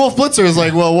 Yeah, like Wolf Blitzer is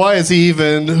like, well, why is he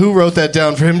even... Who wrote that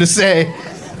down for him to say?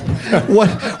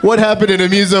 What happened in a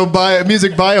music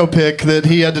biopic that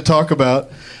he had to talk about?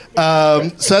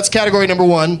 So that's category number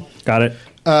one. Got it.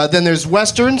 Then there's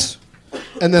Westerns,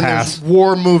 and then there's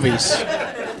war movies.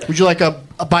 Would you like a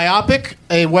biopic,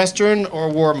 a Western, or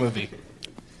a war movie?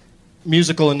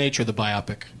 Musical in nature, the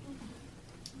biopic.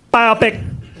 Biopic.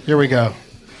 Here we go.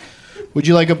 Would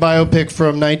you like a biopic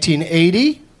from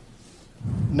 1980,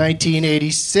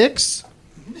 1986,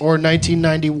 or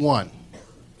 1991?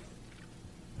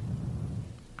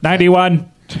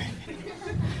 91.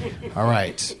 All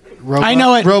right. I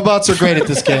know it. Robots are great at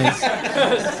this game.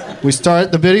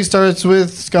 The bidding starts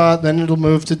with Scott, then it'll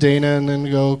move to Dana, and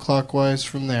then go clockwise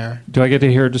from there. Do I get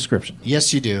to hear a description?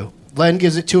 Yes, you do. Len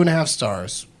gives it 2.5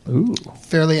 stars. Ooh.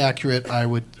 Fairly accurate, I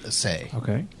would say.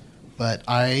 Okay. But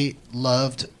I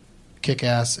loved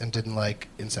Kick-Ass and didn't like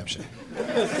Inception.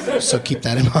 So keep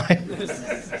that in mind.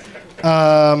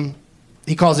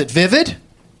 He calls it vivid.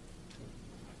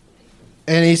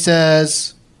 And he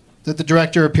says that the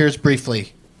director appears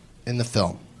briefly in the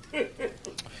film.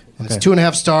 And it's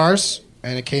 2.5 stars,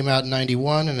 and it came out in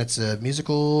 91, and it's a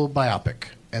musical biopic.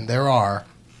 And there are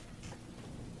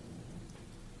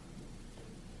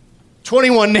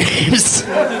 21 names.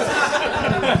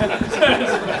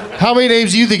 How many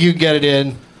names do you think you can get it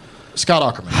in? Scott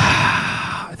Aukerman.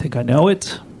 I think I know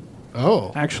it.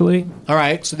 Oh. Actually. All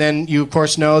right. So then you, of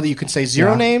course, know that you can say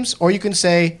 0 names, or you can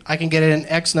say, I can get it in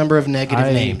X number of negative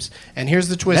names. And here's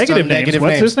the twist on negative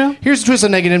names. What's this now? Here's the twist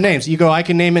on negative names. You go, I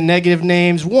can name it negative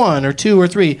names 1 or 2 or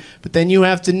 3, but then you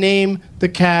have to name the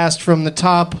cast from the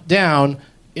top down.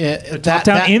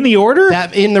 In the order?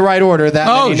 That in the right order. That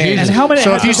many names. And how many?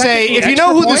 So if you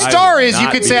know who the star is, you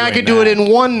could say I could do it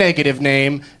in 1 negative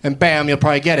name, and bam, you'll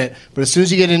probably get it. But as soon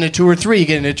as you get into 2 or 3, you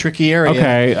get into a tricky area.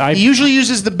 Okay, he usually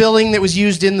uses the billing that was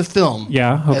used in the film.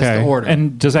 Yeah. Okay. As the order.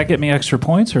 And does that get me extra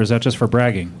points, or is that just for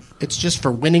bragging? It's just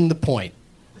for winning the point.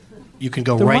 You can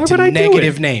go Then right why to would I do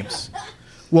negative it? names.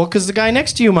 Well, because the guy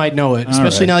next to you might know it,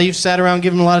 especially now you've sat around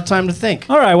giving him a lot of time to think.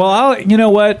 All right. Well, you know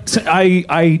what?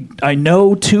 I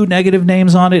know 2 negative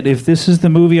names on it. If this is the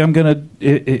movie I'm gonna,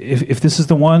 if this is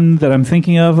the one that I'm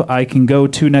thinking of, I can go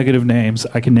 2 negative names.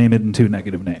 I can name it in 2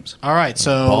 negative names. All right.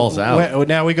 So Balls out.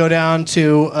 now we go down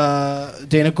to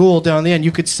Dana Gould down the end.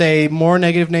 You could say more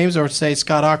negative names, or say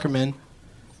Scott Aukerman.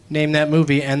 Name that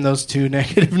movie and those 2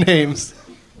 negative names.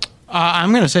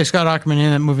 I'm going to say Scott Aukerman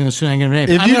in that movie. The negative names.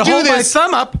 If I'm you going to do hold my this-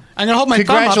 thumb up. I'm going to hold my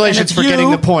thumb up. Congratulations for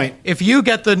getting the point. If you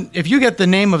get the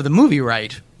name of the movie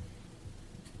right,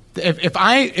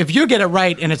 if you get it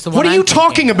right and it's the one. What are I'm you thinking,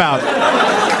 talking about?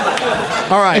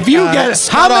 All right. If you get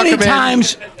Scott how many Aukerman-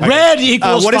 times red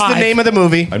equals what is 5? the name of the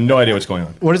movie? I have no idea what's going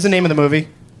on. What is the name of the movie?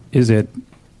 Is it?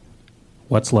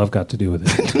 What's love got to do with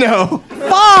it? No.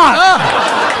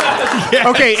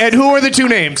 Okay, and who are the 2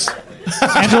 names?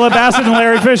 Angela Bassett and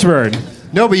Larry Fishburne.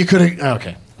 No, but you could have...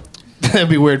 Okay. That'd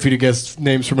be weird for you to guess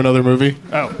names from another movie.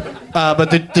 Oh. But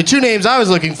the 2 names I was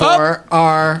looking for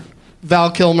are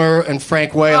Val Kilmer and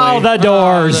Frank Whaley. Oh, The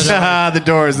Doors. The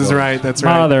Doors is right. That's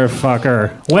right.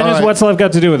 Motherfucker. When All has right. What's Love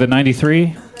got to do with it?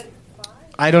 93?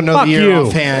 I don't know Fuck the year you.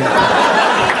 offhand.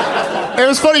 It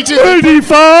was funny, too.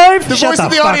 85? The voice of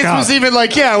the audience was even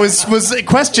like, was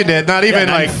questioned it, not even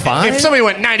like... 95? If somebody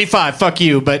went 95, fuck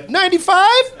you, but 95?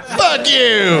 Fuck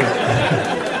you.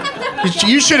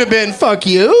 You should have been fuck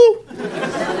you.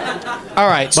 All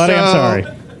right, Buddy, I'm sorry.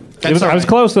 I was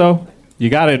close, though.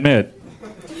 You got to admit.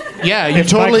 Yeah, you If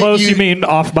totally... by close you mean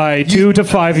off by 2 to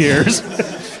 5 years.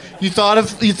 You thought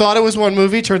it was one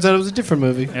movie, turns out it was a different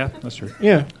movie. Yeah, that's true.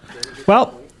 Yeah.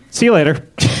 Well, See you later.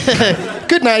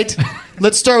 Good night.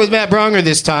 Let's start with Matt Braunger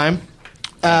this time,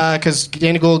 because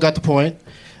Dana Gould got the point.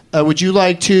 Would you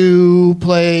like to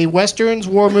play westerns,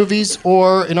 war movies,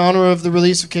 or in honor of the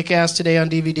release of Kick-Ass today on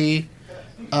DVD,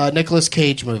 Nicolas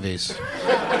Cage movies?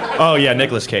 Oh, yeah,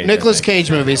 Nicolas Cage. Nicolas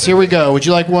Cage movies. Here we go. Would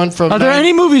you like one from... Are there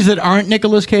any movies that aren't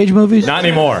Nicolas Cage movies? Not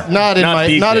anymore. Not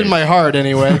in my heart,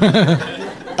 anyway.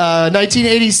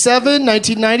 1987,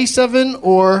 1997,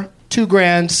 or $2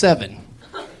 Grand 7?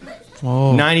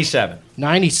 Oh. 97.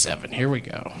 97. Here we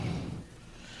go.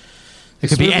 It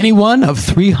could be any one of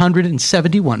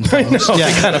 371 films.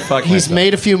 He's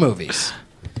made a few movies.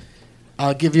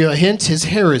 I'll give you a hint. His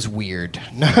hair is weird.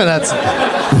 No, that's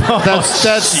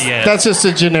just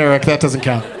a generic. That doesn't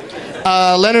count.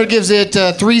 Leonard gives it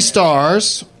 3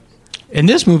 stars. In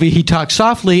this movie, he talks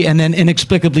softly and then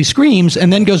inexplicably screams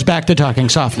and then goes back to talking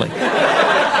softly.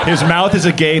 His mouth is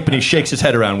agape and he shakes his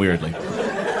head around weirdly.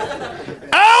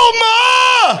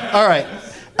 Alma! All right.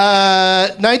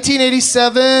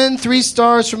 1987, 3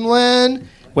 stars from Len.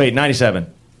 Wait, 97.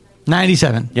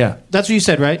 97. Yeah. That's what you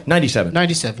said, right? 97.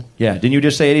 97. Yeah. Didn't you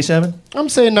just say 87? I'm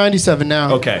saying 97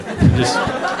 now. Okay.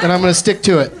 And I'm going to stick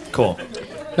to it. Cool.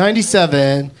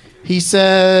 97. He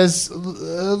says,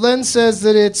 Len says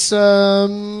that it's,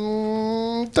 doesn't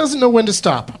know when to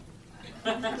stop.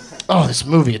 Oh, this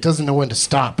movie, it doesn't know when to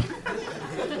stop.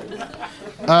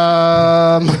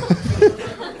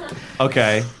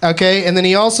 Okay. Okay, and then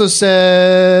he also says...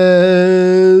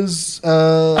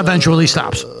 Eventually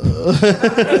stops.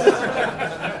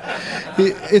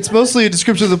 It's mostly a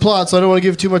description of the plot, so I don't want to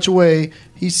give too much away.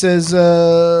 He says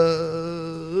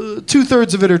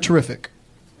 2/3 of it are terrific.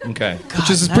 Okay.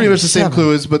 Which is pretty much the same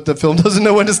clue as, but the film doesn't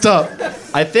know when to stop.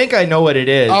 I think I know what it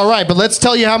is. All right, but let's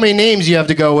tell you how many names you have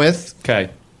to go with. Okay.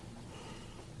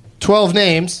 12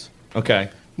 names. Okay.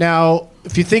 Now,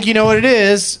 if you think you know what it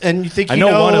is, and you think you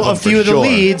know one of them a few for of the sure.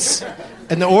 leads,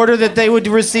 and the order that they would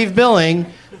receive billing,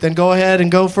 then go ahead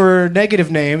and go for negative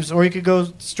names, or you could go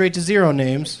straight to 0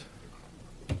 names.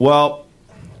 Well,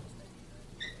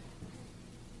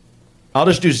 I'll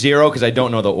just do 0 because I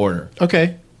don't know the order.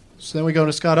 Okay. So then we go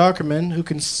to Scott Aukerman, who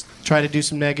can try to do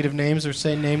some negative names or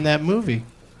say, name that movie.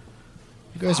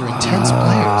 You guys are intense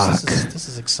players. This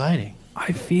is exciting.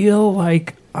 I feel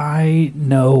like I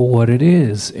know what it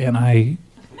is, and Can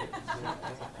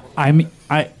I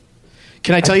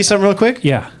tell you something real quick?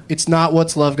 Yeah. It's not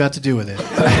What's Love Got to Do with It.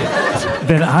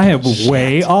 Then I am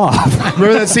way off.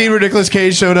 Remember that scene where Nicolas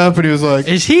Cage showed up and he was like...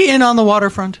 Is he in On the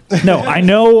Waterfront? No, I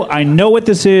know what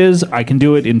this is. I can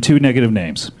do it in 2 negative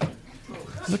names.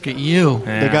 Look at you.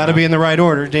 They got to be in the right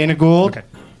order. Dana Gould. Okay.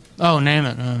 Oh, name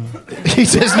it. He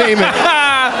says name it.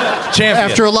 Champion.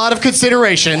 After a lot of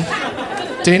consideration,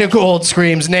 Dana Gould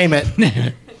screams, name it.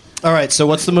 All right, so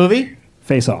what's the movie?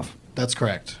 Face Off. That's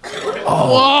correct.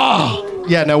 Oh.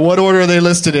 Yeah, now what order are they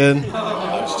listed in?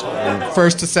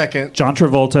 First to second. John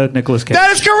Travolta, Nicolas Cage.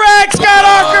 That is correct, Scott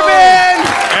Aukerman!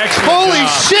 Excellent Holy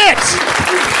job. shit!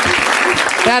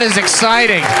 That is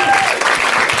exciting.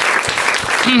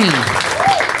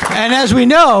 And as we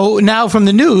know now from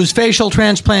the news, facial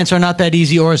transplants are not that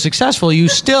easy or successful. You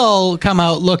still come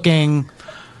out looking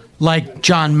like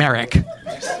John Merrick.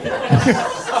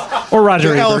 Or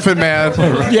Roger Ebert. Elephant Man.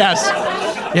 Yes.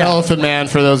 Yeah. Elephant Man,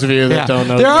 for those of you that don't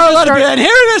know. There are a lot of people. And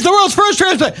here it is, the world's first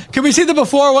transplant. Can we see the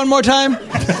before one more time?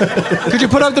 Could you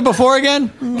put up the before again?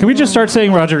 Can we just start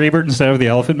saying Roger Ebert instead of the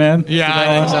Elephant Man? Yeah,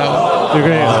 I think so.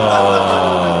 Okay.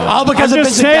 All because I'm of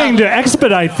just Vincent saying Gallo. to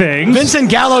expedite things. Vincent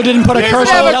Gallo didn't put a curse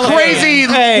have on a elephant. crazy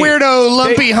weirdo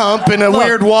lumpy hump and a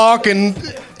weird walk and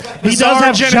He does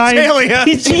have genitalia.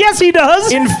 giant. Yes, he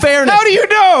does. In fairness. How do you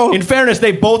know? In fairness,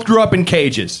 they both grew up in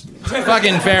cages.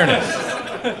 Fucking fairness.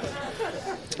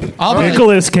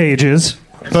 Nicolas Cage's.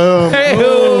 Boom.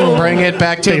 Hey-hoo. Bring it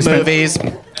back to Basement. movies.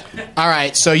 All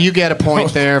right, so you get a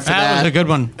point there for that. That was a good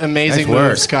one. Amazing Nice move,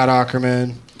 work. Scott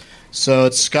Aukerman. So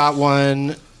it's Scott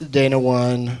 1, Dana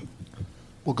 1.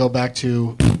 We'll go back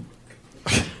to...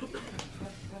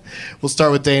 We'll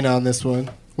start with Dana on this one.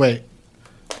 Wait.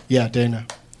 Yeah, Dana.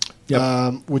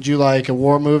 Yep. Would you like a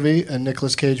war movie, a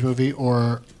Nicolas Cage movie,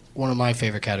 or one of my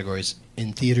favorite categories,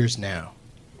 in theaters now?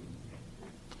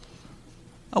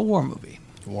 A war movie.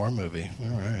 War movie.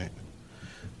 All right.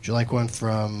 Would you like one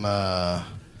from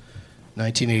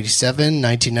 1987,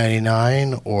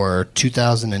 1999, or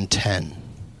 2010?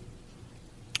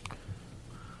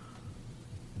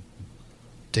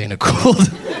 Dana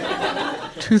Gould.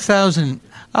 2000.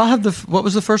 I'll have the. What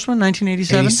was the first one?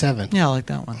 1987. 87. Yeah, I like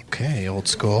that one. Okay, old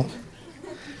school.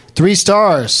 3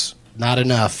 stars. Not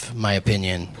enough, my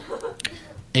opinion.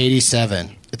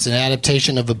 87. It's an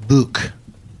adaptation of a book,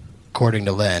 according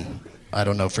to Len. I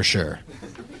don't know for sure.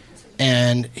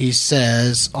 And he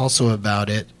says also about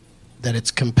it that it's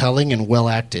compelling and well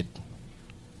acted.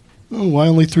 Oh, why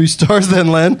only 3 stars then,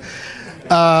 Len?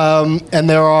 And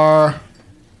there are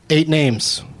 8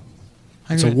 names.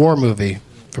 It's a war movie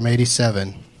from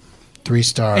 87. 3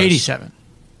 stars. 87.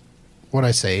 What'd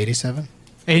I say, 87?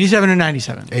 87 or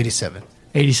 97? 87.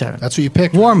 87. That's what you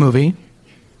picked. War movie.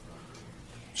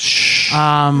 Shh.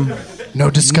 No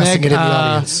discussing it in the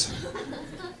audience.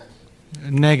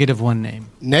 -1 name.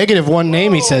 -1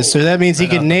 name, he says. So that means he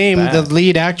can name the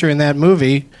lead actor in that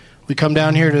movie. We come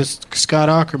down here to Scott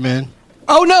Aukerman.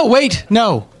 Oh, no, wait.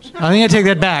 No. I think I take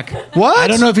that back. What? I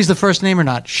don't know if he's the first name or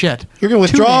not. Shit. You're going to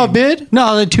withdraw a bid?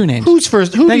 No, the 2 names. Who's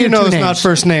first? Who do you know is names. not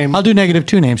first name? I'll do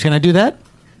 -2 names. Can I do that?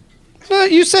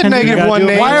 You said -1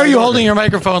 name. Why are you holding your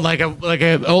microphone like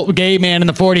a old gay man in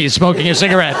the 40s smoking a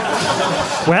cigarette?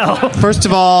 Well, first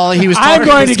of all, he was talking I'm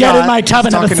going to get Scott. in my tub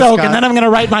and have a soak, and then I'm going to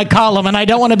write my column, and I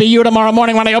don't want to be you tomorrow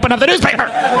morning when I open up the newspaper.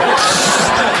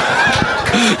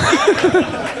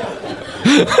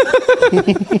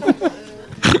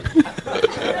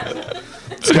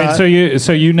 Scott.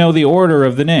 So you know the order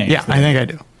of the names? Yeah, I think I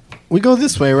do. We go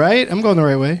this way, right? I'm going the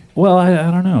right way. Well, I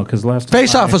don't know because last time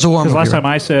Face Off was a war movie. Last time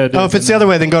I said. Oh, if it's the other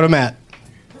way, then go to Matt.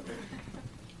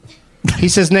 He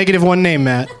says -1 name,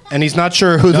 Matt, and he's not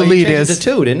sure who the lead is. He changed it to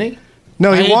 2, didn't he?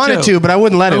 No, he wanted to, but I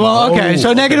wouldn't let him. Well, okay,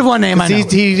 so -1 name, I know. He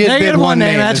did bid -1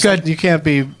 name, that's good. You can't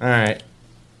be... All right.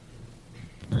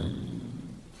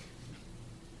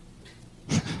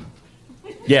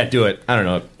 Yeah, do it. I don't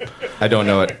know it. I don't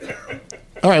know it.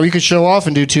 All right, we could show off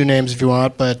and do 2 names if you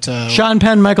want, but... Sean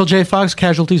Penn, Michael J. Fox,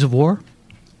 Casualties of War?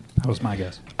 That was my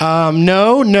guess.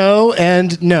 No,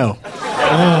 and no.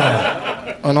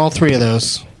 On all 3 of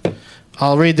those.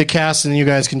 I'll read the cast, and you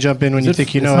guys can jump in when you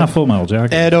think you know It's not Full Metal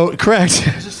Jacket. Correct.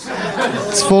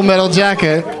 It's Full Metal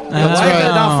Jacket. That's Why is right.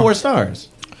 it not 4 stars?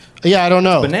 Yeah, I don't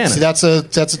know. Bananas. See, that's a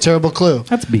terrible clue.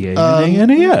 That's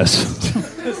B-A-N-A-N-A-S.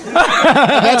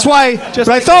 That's why. But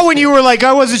I thought when you were like,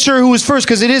 I wasn't sure who was first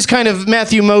because it is kind of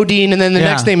Matthew Modine, and then the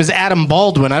next name is Adam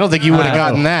Baldwin. I don't think you would have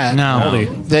gotten that. No.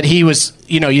 That he was.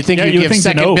 You think you give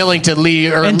second billing to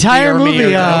Lee or entire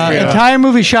Lee or me entire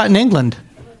movie shot in England.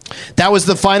 That was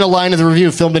the final line of the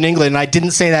review, filmed in England, and I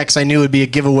didn't say that because I knew it would be a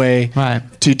giveaway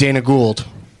to Dana Gould.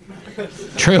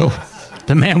 True.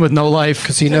 The man with no life.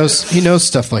 Because he knows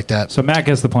stuff like that. So Matt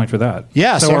gets the point for that.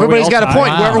 Yeah, so everybody's got a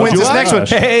point. Whoever wins this next one.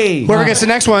 Hey! Whoever gets the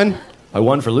next one I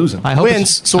won for losing.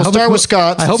 wins. So we'll start with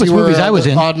Scott. I hope since it's you were, movies I was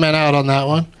in. Odd man out on that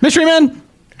one. Mystery Men.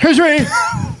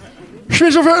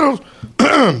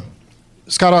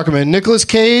 Scott Aukerman. Nicolas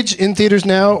Cage in theaters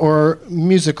now or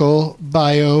musical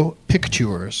bio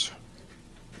pictures?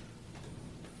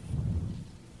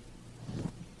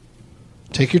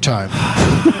 Take your time.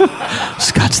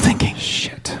 Scott's thinking.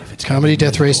 Shit. Comedy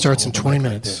Death Ray starts in 20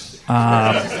 minutes.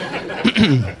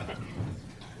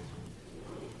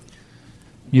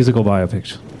 Musical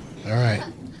biopics. All right.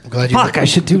 I'm glad you. I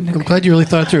should do. I'm glad you really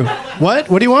thought it through. What?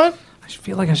 What do you want? I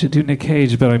feel like I should do Nick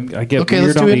Cage, but I get Okay, weird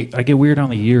let's on do the. it. I get weird on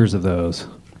the years of those.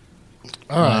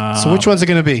 All right. So which one's it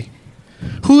going to be?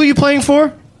 Who are you playing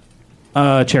for?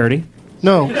 Charity.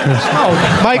 No.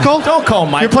 Michael? Don't call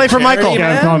Michael. You're playing for Charity, Michael.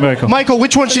 Yeah, I'm calling Michael. Michael,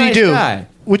 which one should you nice do? guy.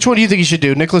 Which one do you think you should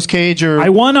do? Nicolas Cage or I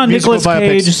won on musical Nicolas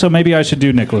biopics? Cage, so maybe I should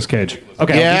do Nicolas Cage.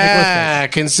 Okay. Yeah,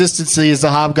 consistency is the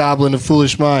hobgoblin of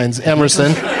foolish minds.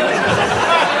 Emerson.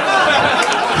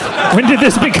 When did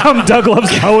this become Doug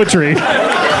Loves Poetry?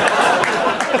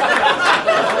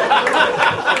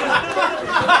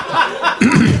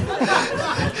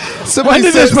 Somebody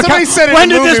said it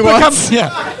in a movie once.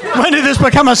 When did this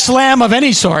become a slam of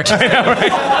any sort? Okay.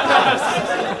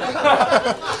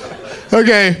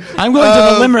 I'm going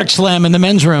to the Limerick Slam in the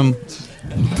men's room.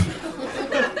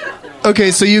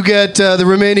 Okay, so you get the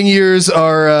remaining years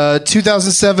are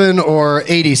 2007 or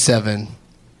 87.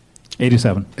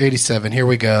 87. 87. Here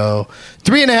we go.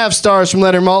 3.5 stars from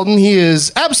Leonard Maltin. He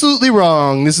is absolutely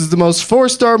wrong. This is the most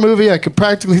 4-star movie I could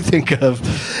practically think of.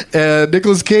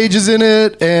 Nicolas Cage is in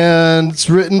it, and it's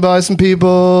written by some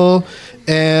people.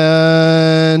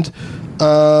 And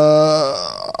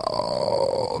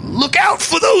look out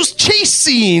for those chase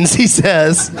scenes, he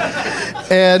says.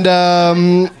 And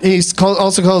he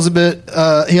also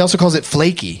calls it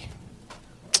flaky.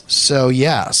 So,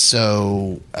 yeah.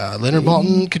 So, Leonard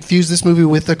Maltin confused this movie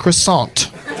with a croissant.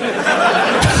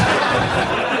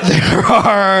 There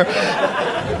are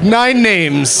 9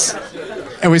 names.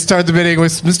 And we start the bidding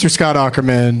with Mr. Scott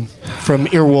Aukerman from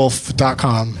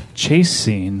earwolf.com. Chase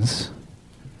scenes.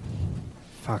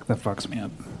 Fuck, that fucks me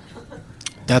up.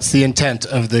 That's the intent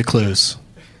of the clues.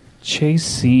 Chase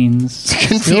scenes.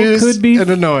 Confused Still could be and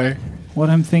annoying. what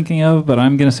I'm thinking of, but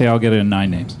I'm going to say I'll get it in 9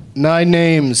 names. 9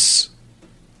 names.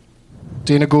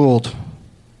 Dana Gould.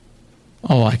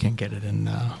 Oh, I can get it in.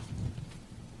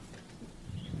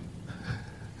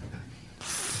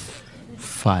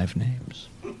 5 names.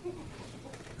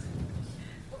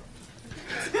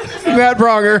 Matt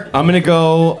Braunger. I'm going to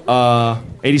go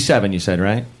 87, you said,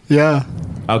 right? Yeah.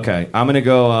 Okay. I'm going to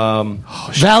go...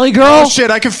 Valley Girl? Oh,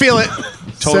 shit, I can feel it.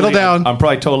 Settle down. I'm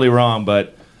probably totally wrong,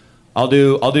 but I'll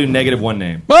do -1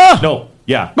 name. Ah! No,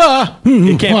 yeah. Ah!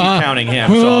 You can't be counting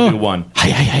him, so I'll do 1.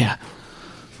 Yeah.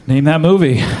 Name that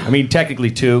movie. I mean,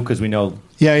 technically 2, because we know...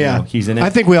 Yeah. you know, he's in it. I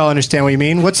think we all understand what you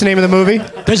mean. What's the name of the movie?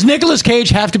 Does Nicolas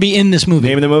Cage have to be in this movie?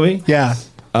 Name of the movie? Yeah.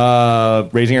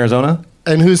 Raising Arizona.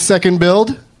 And who's second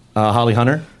build? Holly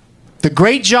Hunter. The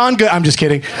great John Good. I'm just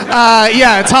kidding.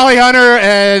 Yeah, it's Holly Hunter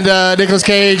and Nicolas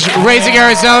Cage. Raising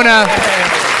Arizona.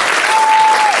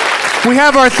 We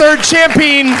have our third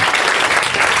champion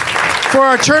for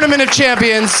our Tournament of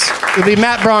Champions. It'll be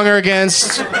Matt Braunger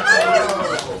against...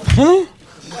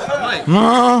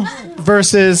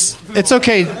 versus... It's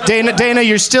okay, Dana,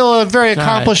 you're still a very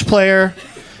accomplished player.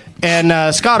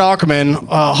 And Scott Aukerman,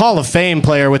 Hall of Fame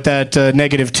player with that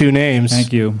 -2 names.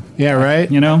 Thank you. Yeah, right?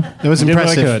 You know, it was I did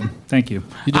impressive. what I could. Thank you.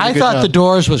 I thought The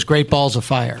Doors was Great Balls of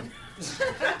Fire.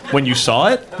 When you saw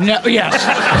it? No, yes.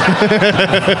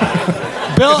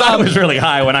 Bill, I was really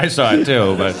high when I saw it,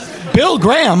 too. But Bill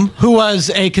Graham, who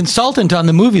was a consultant on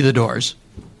the movie The Doors,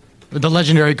 the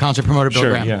legendary concert promoter Bill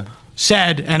Graham,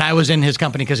 said, and I was in his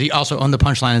company because he also owned the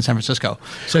Punchline in San Francisco.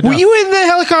 Said, Were you in the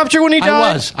helicopter when he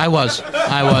died? I was.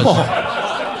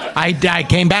 I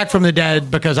came back from the dead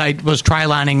because I was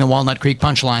tri-lining the Walnut Creek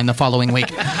Punchline the following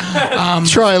week.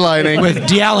 Tri-lining. With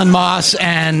D'Allen Moss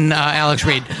and Alex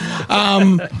Reed.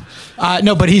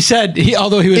 No, but he said,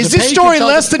 although he was Is a this paid story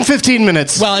consultant- less than 15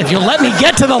 minutes? Well, if you'll let me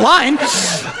get to the line.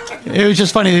 It was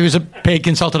just funny. He was a paid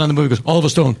consultant on the movie. He goes, Oliver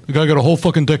Stone, the guy got a whole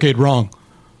fucking decade wrong.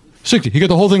 60. He got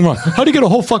the whole thing wrong. How do you get a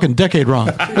whole fucking decade wrong?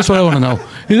 That's what I want to know.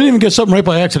 He didn't even get something right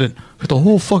by accident. Got the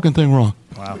whole fucking thing wrong.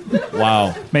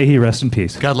 Wow. May he rest in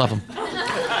peace. God love him.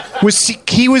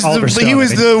 He was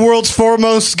the world's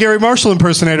foremost Gary Marshall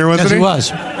impersonator, wasn't he? Yes,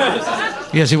 he was.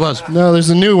 Yes, he was. No, there's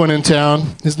a new one in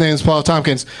town. His name's Paul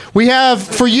Tompkins. We have,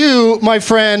 for you, my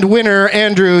friend, winner,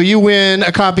 Andrew, you win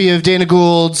a copy of Dana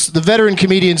Gould's The Veteran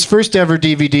Comedian's first ever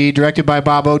DVD, directed by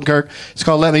Bob Odenkirk. It's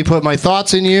called Let Me Put My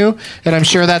Thoughts in You, and I'm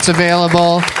sure that's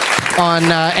available on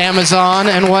Amazon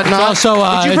and whatnot. Also,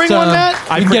 did you bring one, Matt?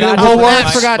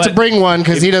 I forgot to bring one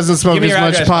because he doesn't smoke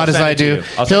as much pot as I do.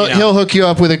 He'll hook you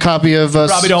up with a copy of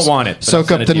Probably don't want it.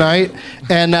 Soak Up the Night.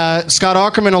 And Scott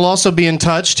Aukerman will also be in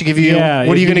touch to give you... Yeah,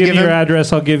 what are you going to give him? Your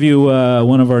address, I'll give you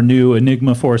one of our new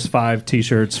Enigma Force 5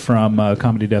 t-shirts from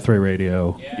Comedy Death Ray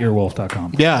Radio,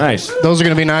 earwolf.com. Yeah, nice. Those are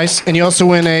going to be nice. And you also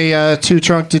win a Too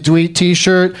Drunk to Tweet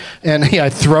t-shirt. And I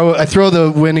throw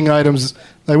the winning items.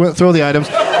 Throw the items.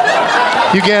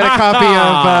 You get a copy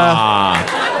of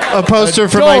a poster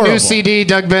for my new CD,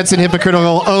 Doug Benson,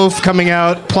 Hypocritical Oath, coming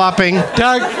out, plopping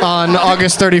Doug, on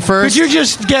August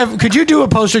 31st. Could you do a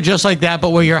poster just like that,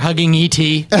 but where you're hugging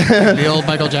E.T., the old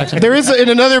Michael Jackson? There is in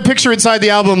another picture inside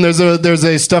the album. There's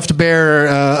a stuffed bear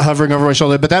hovering over my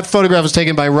shoulder, but that photograph was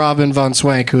taken by Robin Von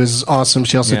Swank, who is awesome.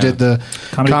 She also did the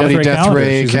Comedy Death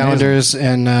Ray calendars,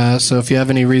 and so if you have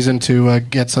any reason to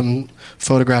get some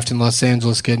photographed in Los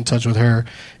Angeles, get in touch with her.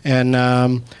 And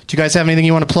do you guys have anything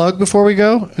you want to plug before we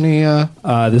go? Any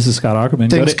this is Scott Aukerman.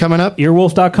 things coming up?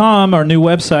 Earwolf.com, our new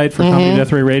website for Comedy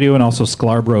Death Ray Radio, and also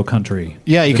Scarborough Country.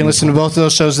 Yeah, you can listen to both of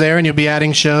those shows there, and you'll be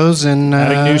adding shows and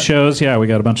adding new shows. Yeah, we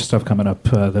got a bunch of stuff coming up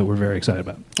that we're very excited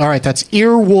about. All right, that's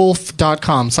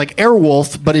earwolf.com. It's like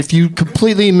Airwolf, but if you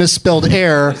completely misspelled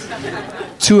air,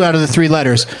 2 out of the 3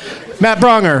 letters. Matt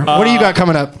Braunger, what do you got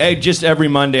coming up? Hey, just every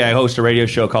Monday I host a radio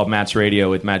show called Matt's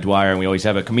Radio with Matt Dwyer, and we always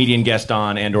have a comedian guest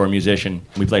on and/or a musician.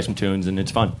 We play some tunes, and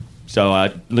it's fun.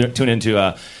 So tune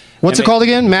into... What's it called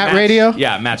again? Matt Radio?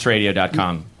 Yeah,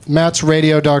 mattsradio.com.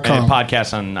 mattsradio.com. And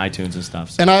podcasts on iTunes and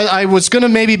stuff. So. And I was going to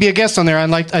maybe be a guest on there.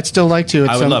 I'd still like to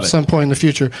at some point in the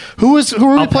future. Who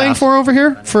are we playing for over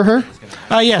here? For her?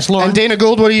 Yes, Lauren. And Dana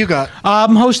Gould, what do you got?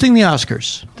 I'm hosting the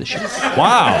Oscars this year.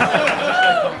 Wow.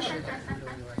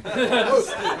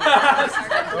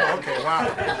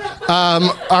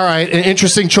 All right, an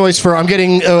interesting choice for. I'm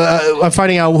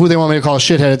finding out who they want me to call a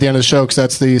shithead at the end of the show because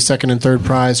that's the second and third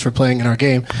prize for playing in our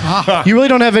game. You really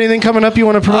don't have anything coming up you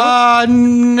want to promote?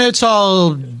 It's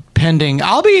all pending.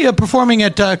 I'll be performing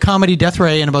at Comedy Death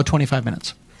Ray in about 25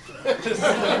 minutes.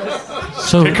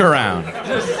 So stick around.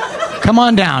 Come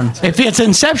on down. If it's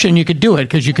Inception, you could do it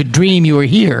because you could dream you were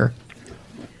here.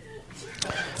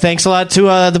 Thanks a lot to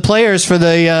the players for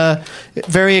the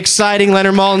very exciting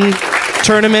Leonard Maltin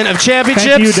Tournament of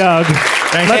Championships. Thank you, Doug.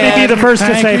 Let me be the first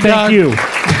to say thank you.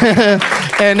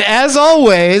 And as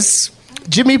always,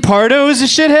 Jimmy Pardo is a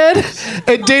shithead,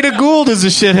 and Dana Gould is a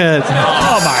shithead.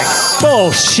 Oh my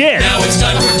bullshit! Now it's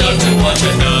time for Doug to watch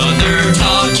another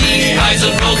talkie. Eyes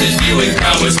of both his viewing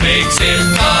prowess makes him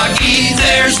cocky.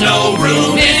 There's no room